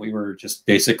it, and we were just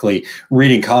basically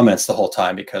reading comments the whole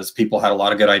time because people had a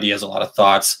lot of good ideas, a lot of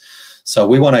thoughts. So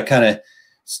we want to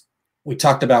we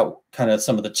talked about kind of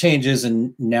some of the changes,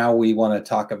 and now we want to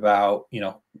talk about,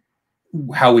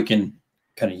 how we can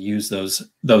kind of use those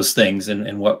things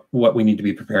and what we need to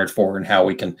be prepared for and how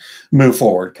we can move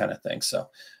forward, kind of thing. So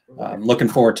I'm looking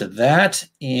forward to that.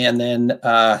 And then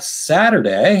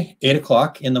Saturday, 8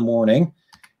 o'clock in the morning,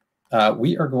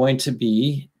 we are going to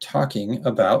be talking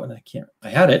about, and I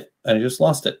had it, and I just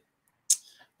lost it.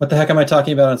 What the heck am I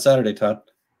talking about on Saturday, Todd?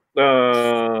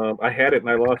 I had it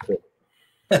and I lost it.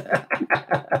 I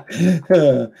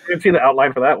didn't see the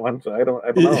outline for that one, so I don't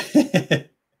know.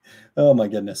 Oh my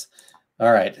goodness.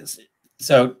 All right.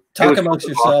 So talk amongst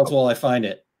yourselves while I find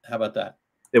it. How about that?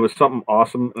 It was something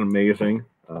awesome and amazing.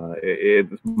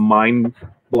 It's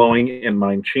mind-blowing and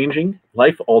mind-changing,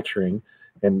 life-altering,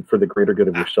 and for the greater good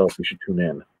of yourself, you should tune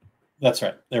in. That's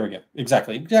right. There we go.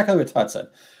 Exactly what Todd said.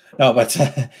 No, but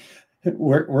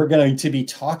we're going to be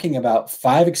talking about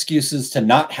 5 excuses to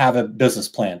not have a business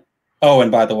plan. Oh,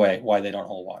 and by the way, why they don't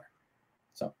hold water.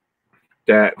 So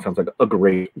that sounds like a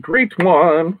great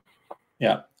one.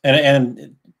 Yeah,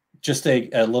 and just a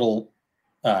little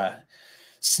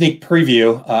sneak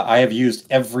preview. I have used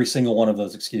every single one of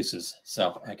those excuses,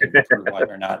 so I can prove why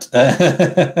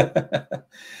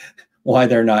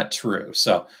they're not true.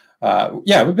 So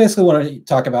yeah, we basically want to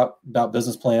talk about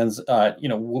business plans.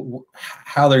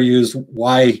 How they're used,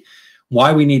 why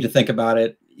we need to think about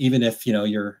it, even if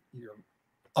you're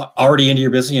already into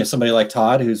your business. Somebody like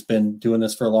Todd who's been doing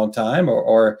this for a long time,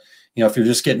 or if you're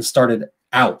just getting started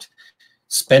out.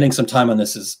 Spending some time on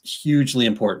this is hugely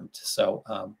important. So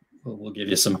we'll give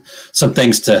you some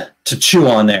things to chew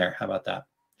on there. How about that?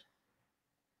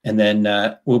 And then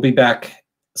we'll be back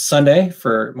Sunday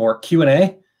for more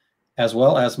Q&A, as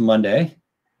well as Monday.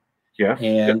 Yeah.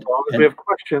 And as long as we have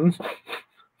questions,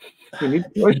 we need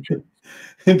questions.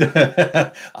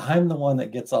 I'm the one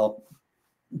that gets all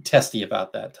testy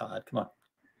about that, Todd. Come on.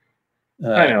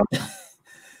 I know.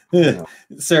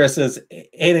 Sarah says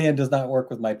 8 a.m. does not work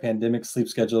with my pandemic sleep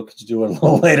schedule. Could you do it a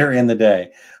little later in the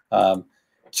day?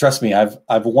 Trust me, I've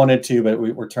wanted to, but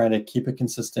we're trying to keep it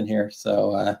consistent here.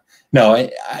 So no,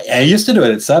 I used to do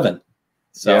it at 7.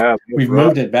 So yeah, we've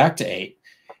moved it back to 8.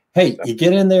 Hey, you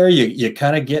get in there, you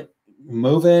kind of get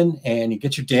moving, and you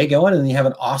get your day going, and then you have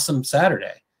an awesome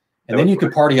Saturday. And then you can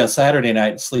party on Saturday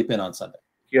night and sleep in on Sunday.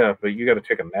 Yeah, but you got to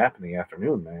take a nap in the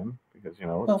afternoon, man, because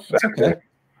it's okay.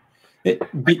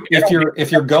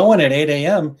 If you're going at 8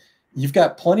 a.m., you've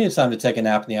got plenty of time to take a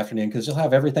nap in the afternoon because you'll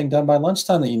have everything done by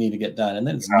lunchtime that you need to get done. And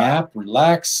then it's nap,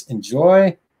 relax,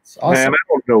 enjoy. It's awesome. Man, I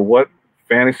don't know what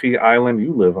fantasy island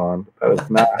you live on. That is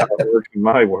not how it works in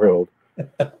my world.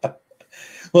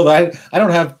 Well, I don't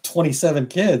have 27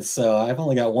 kids, so I've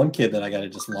only got one kid that I got to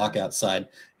just lock outside.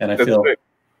 And I feel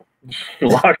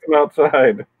lock him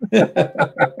outside.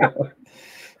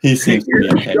 He seems to be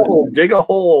okay. Dig a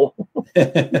hole.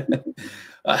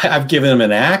 I've given him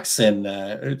an axe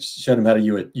and showed him how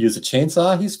to use a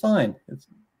chainsaw. He's fine. It's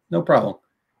no problem.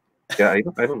 Yeah,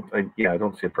 I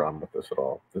don't see a problem with this at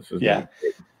all. This is yeah.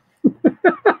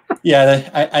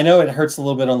 I know it hurts a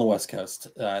little bit on the West Coast.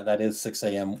 That is 6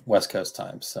 a.m. West Coast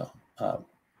time. So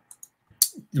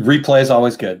replay is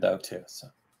always good though too. So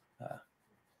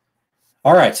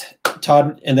all right,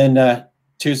 Todd, and then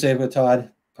Tuesday with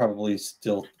Todd. Probably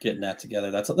still getting that together.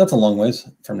 That's a long ways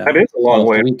from now. That is a long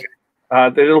way.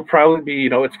 It'll probably be,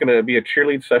 it's going to be a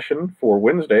cheerlead session for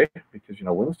Wednesday because,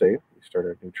 Wednesday we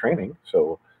started new training.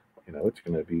 So, it's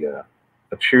going to be a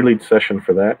cheerlead session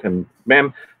for that. And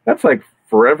man, that's like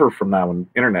forever from now in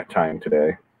internet time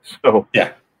today. So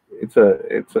yeah, it's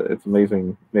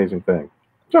amazing thing.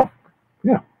 So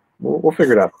yeah, we'll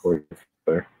figure it out for you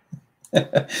there.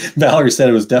 Valerie said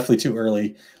it was definitely too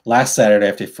early last Saturday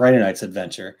after Friday night's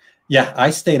adventure. Yeah, I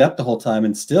stayed up the whole time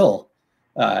and still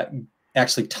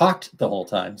actually talked the whole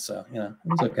time. So, it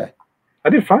was okay. I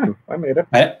did fine. I made it.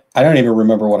 I don't even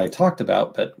remember what I talked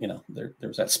about, but, there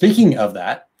was that. Speaking of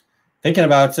that, thinking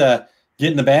about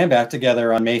getting the band back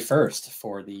together on May 1st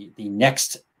for the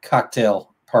next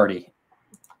cocktail party.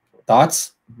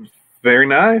 Thoughts? Very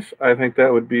nice. I think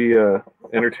that would be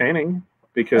entertaining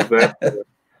because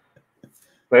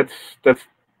that's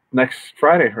next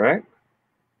Friday, right?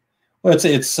 Well,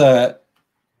 it's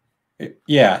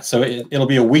yeah. So it'll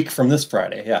be a week from this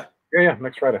Friday. Yeah. Yeah.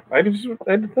 Next Friday. I had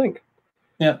to think.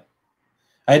 Yeah.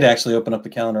 I had to actually open up the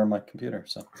calendar on my computer.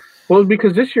 So. Well,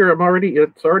 because this year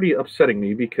it's already upsetting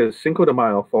me because Cinco de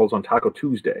Mayo falls on Taco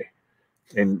Tuesday,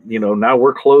 and now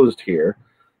we're closed here.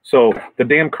 So the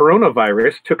damn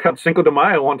coronavirus took out Cinco de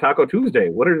Mayo on Taco Tuesday.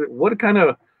 What kind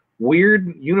of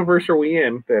weird universe are we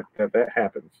in that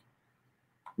happens?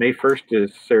 May 1st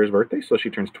is Sarah's birthday, so she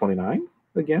turns 29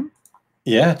 again.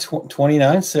 Yeah,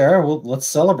 29, Sarah. Well, let's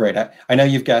celebrate. I know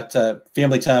you've got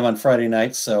family time on Friday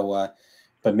night, so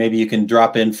but maybe you can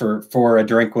drop in for a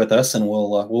drink with us, and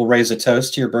we'll raise a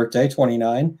toast to your birthday,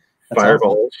 29. That's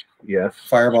Fireballs, awesome. Yes.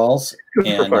 Fireballs.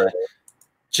 And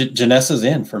Janessa's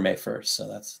in for May 1st, so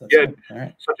that's yeah. All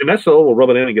right. So Janessa will rub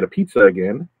it in and get a pizza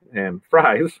again and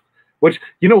fries. Which,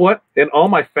 you know what? In all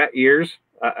my fat years,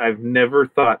 I've never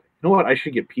thought, I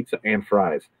should get pizza and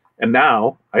fries. And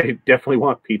now I definitely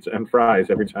want pizza and fries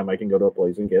every time I can go to a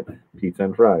place and get pizza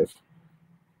and fries.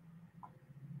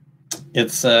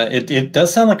 It's it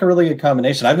does sound like a really good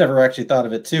combination. I've never actually thought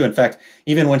of it too. In fact,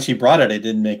 even when she brought it, it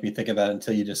didn't make me think about it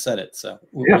until you just said it. So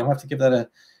we'll have to give that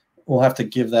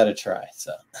a try.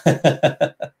 So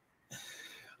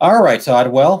all right,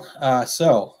 Todd. Well,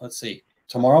 so let's see.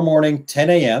 Tomorrow morning, 10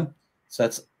 a.m. So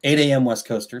that's 8 a.m. West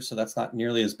Coaster. So that's not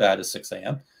nearly as bad as 6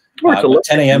 a.m. Or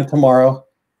 10 a.m. tomorrow.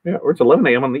 Yeah, or it's 11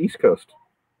 a.m. on the East Coast.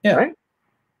 Yeah. Right?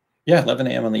 Yeah, 11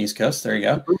 a.m. on the East Coast. There you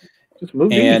go. Just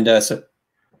move and so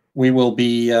we will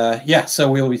be,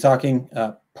 so we will be talking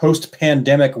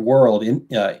post-pandemic world,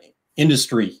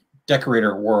 industry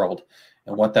decorator world,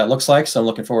 and what that looks like. So I'm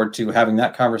looking forward to having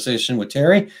that conversation with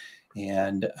Terry.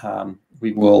 And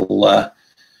we will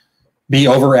be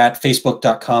over at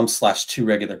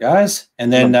facebook.com/2regularguys.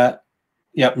 And then,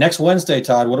 next Wednesday,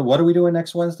 Todd, what are we doing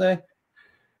next Wednesday?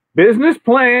 Business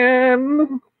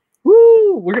plan.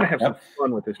 Woo! We're going to have some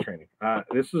fun with this training.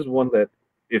 This is one that,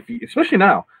 especially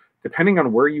now, depending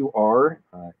on where you are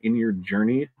in your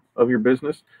journey of your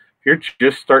business, if you're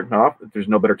just starting off, there's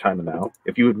no better time than now.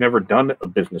 If you have never done a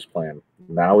business plan,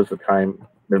 now is the time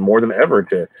more than ever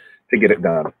to get it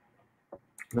done.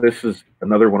 This is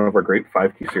another one of our great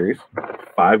 5 key series,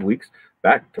 5 weeks,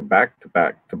 back to back to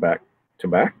back to back to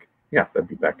back. Yeah, that'd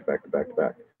be back to back to back to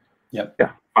back. Yep.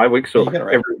 Yeah, 5 weeks. So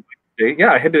every day.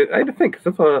 Yeah, I had to think because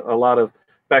that's a lot of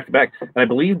back to back. And I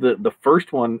believe the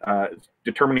first one is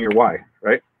determining your why,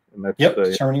 right? And that's,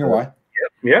 determining your why.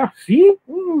 Yeah. See,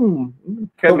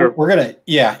 we're gonna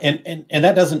and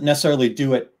that doesn't necessarily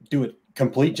do it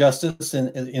complete justice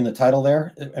in the title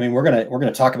there. I mean, we're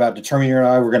gonna talk about determining your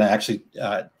why. We're gonna actually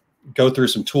go through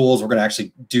some tools. We're gonna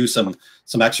actually do some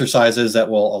exercises that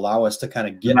will allow us to kind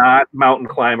of get not mountain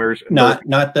climbers, not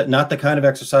the kind of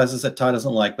exercises that Todd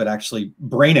doesn't like, but actually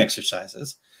brain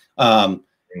exercises.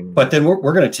 But then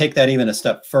we're going to take that even a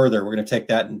step further. We're going to take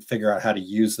that and figure out how to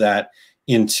use that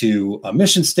into a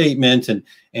mission statement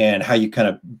and how you kind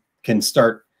of can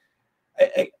start.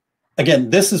 Again,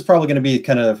 this is probably going to be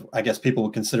kind of, I guess people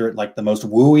would consider it like the most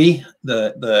wooey.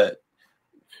 The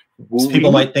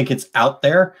people might think it's out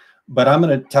there, but I'm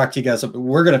going to talk to you guys.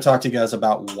 We're going to talk to you guys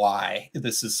about why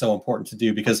this is so important to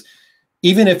do, because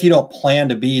even if you don't plan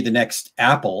to be the next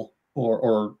Apple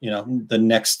or the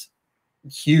next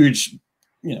huge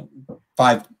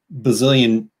 5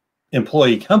 bazillion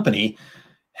employee company,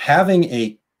 having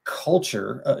a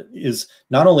culture is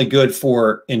not only good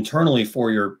for internally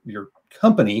for your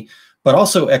company, but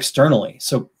also externally.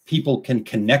 So people can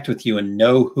connect with you and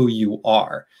know who you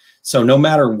are. So no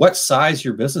matter what size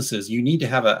your business is, you need to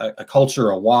have a culture,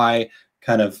 a why,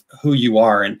 kind of who you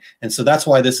are. And so that's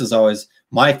why this is always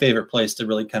my favorite place to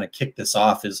really kind of kick this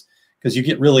off, is because you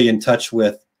get really in touch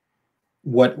with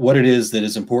what it is that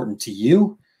is important to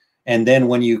you. And then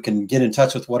when you can get in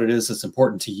touch with what it is that's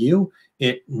important to you,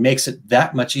 it makes it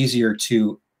that much easier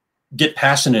to get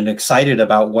passionate and excited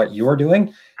about what you're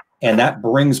doing. And that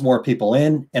brings more people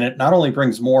in. And it not only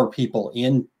brings more people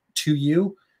in to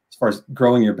you as far as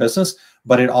growing your business,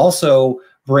 but it also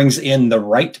brings in the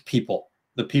right people,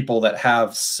 the people that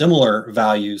have similar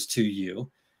values to you.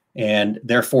 And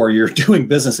therefore you're doing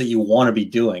business that you want to be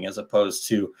doing, as opposed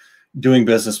to doing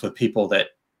business with people that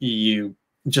you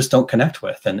just don't connect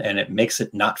with, and it makes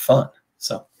it not fun.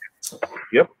 So,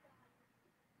 yep.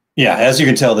 Yeah, as you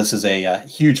can tell, this is a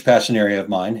huge passion area of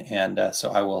mine, and so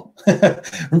I will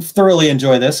thoroughly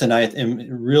enjoy this, and I am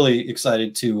really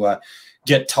excited to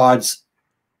get Todd's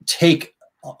take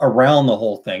around the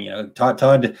whole thing. You know, Todd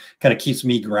kind of keeps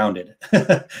me grounded.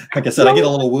 Like I said, I get a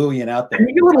little wooey and out there.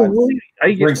 I get a little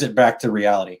wooey. Brings it back to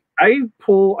reality. I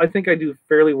think I do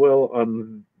fairly well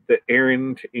on the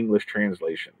Aaron to English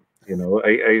translation. You know,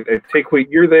 I take what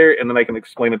you're there, and then I can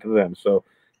explain it to them. So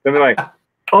then they're like,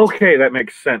 okay, that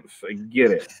makes sense. I get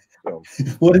it. So,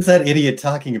 what is that idiot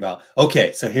talking about?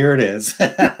 Okay, so here it is.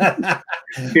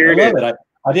 Here it is.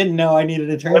 I didn't know I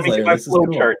needed a translator. Let me get my flow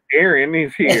chart. Aaron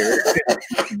is here.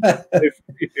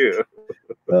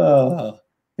 Oh,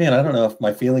 man, I don't know if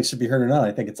my feelings should be heard or not.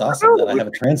 I think it's awesome that I have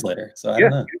a translator. So I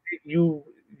don't know. You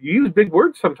use big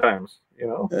words sometimes, you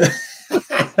know.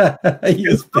 I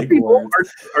use big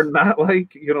words. Are not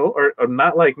like, you know, are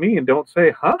not like me and don't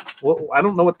say, huh? Well, I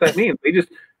don't know what that means. They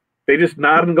just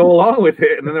nod and go along with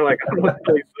it, and then they're like, I don't know what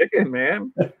they're saying,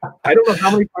 man. I don't know how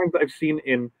many times I've seen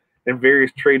in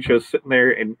various trade shows sitting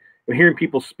there and hearing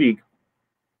people speak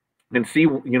and see,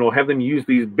 you know, have them use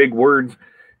these big words,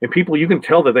 and people, you can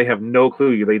tell that they have no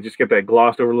clue. They just get that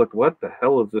glossed over look. What the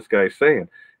hell is this guy saying?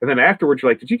 And then afterwards,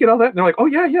 you're like, did you get all that? And they're like, oh,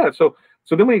 yeah. So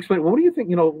then we explain, well, what do you think,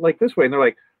 you know, like this way? And they're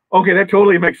like, okay, that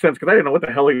totally makes sense, because I didn't know what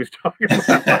the hell he was talking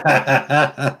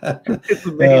about. It's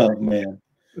amazing. Oh, man.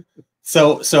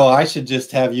 So I should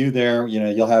just have you there. You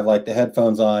know, you'll have like the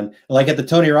headphones on, like at the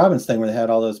Tony Robbins thing where they had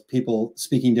all those people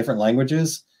speaking different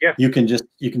languages. Yeah. You can just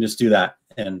do that.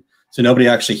 And so nobody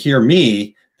actually hear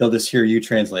me. They'll just hear you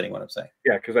translating what I'm saying.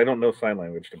 Yeah, because I don't know sign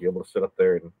language to be able to sit up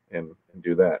there and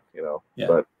do that, you know. Yeah.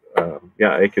 But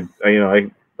yeah, I could, you know,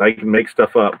 I can make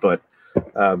stuff up, but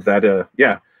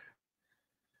yeah.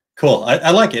 Cool.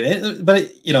 I like it.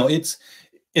 But you know, it's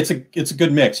a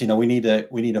good mix. You know, we need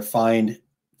to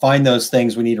find those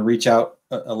things. We need to reach out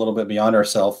a little bit beyond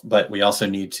ourselves, but we also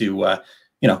need to,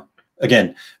 you know,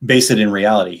 again, base it in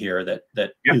reality here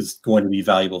that is going to be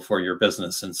valuable for your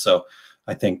business. And so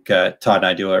I think Todd and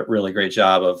I do a really great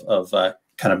job of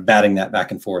kind of batting that back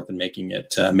and forth and making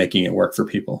it work for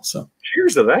people. So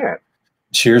cheers to that.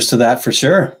 Cheers to that for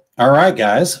sure. All right,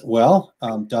 guys. Well,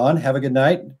 Dawn, have a good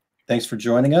night. Thanks for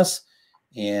joining us.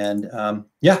 And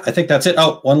yeah, I think that's it.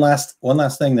 Oh, one last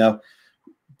thing though.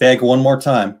 Beg one more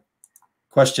time.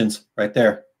 Questions right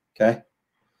there. Okay.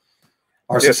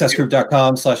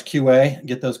 OurSuccessGroup.com/QA.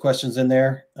 Get those questions in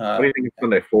there. What do you think it's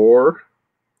Sunday 4?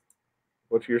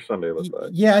 What's your Sunday look like?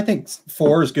 Yeah, I think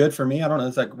 4 is good for me. I don't know.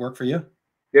 Does that work for you?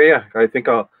 Yeah. I think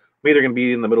I'm either going to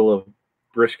be in the middle of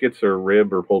briskets or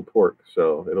rib or pulled pork.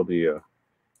 So it'll be it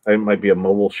might be a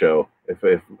mobile show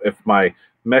if my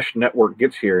mesh network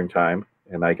gets here in time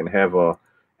and I can have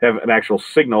an actual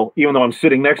signal, even though I'm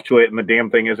sitting next to it and the damn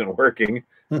thing isn't working.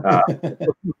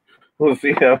 We'll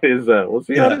see how we'll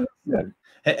see how it is.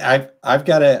 Hey, I've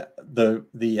got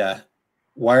the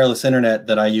wireless internet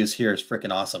that I use here is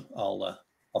freaking awesome. I'll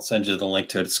send you the link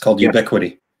to it. It's called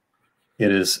Ubiquity.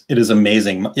 It is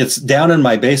amazing. It's down in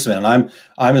my basement, and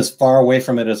I'm as far away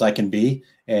from it as I can be,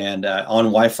 and on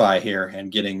Wi-Fi here,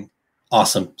 and getting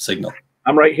awesome signal.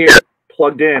 I'm right here,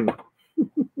 plugged in.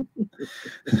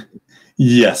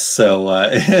 Yes. So,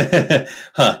 the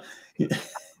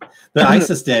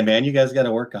ISIS day, man, you guys got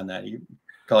to work on that. You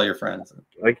call your friends.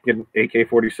 I can get an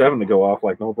AK-47 to go off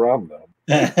like no problem, though.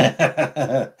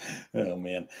 Oh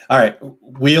man! All right,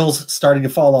 wheels starting to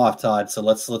fall off, Todd. So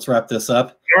let's wrap this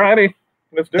up. All righty,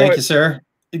 let's do it. Thank you, sir.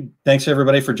 Thanks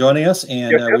everybody for joining us,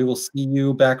 and we will see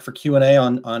you back for Q&A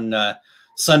on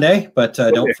Sunday. But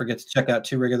don't forget to check out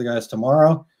Two Regular Guys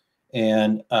tomorrow,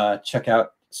 and check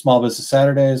out Small Business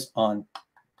Saturdays on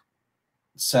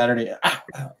Saturday.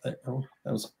 That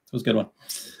was a good one.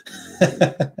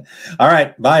 All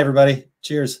right. Bye, everybody.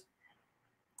 Cheers.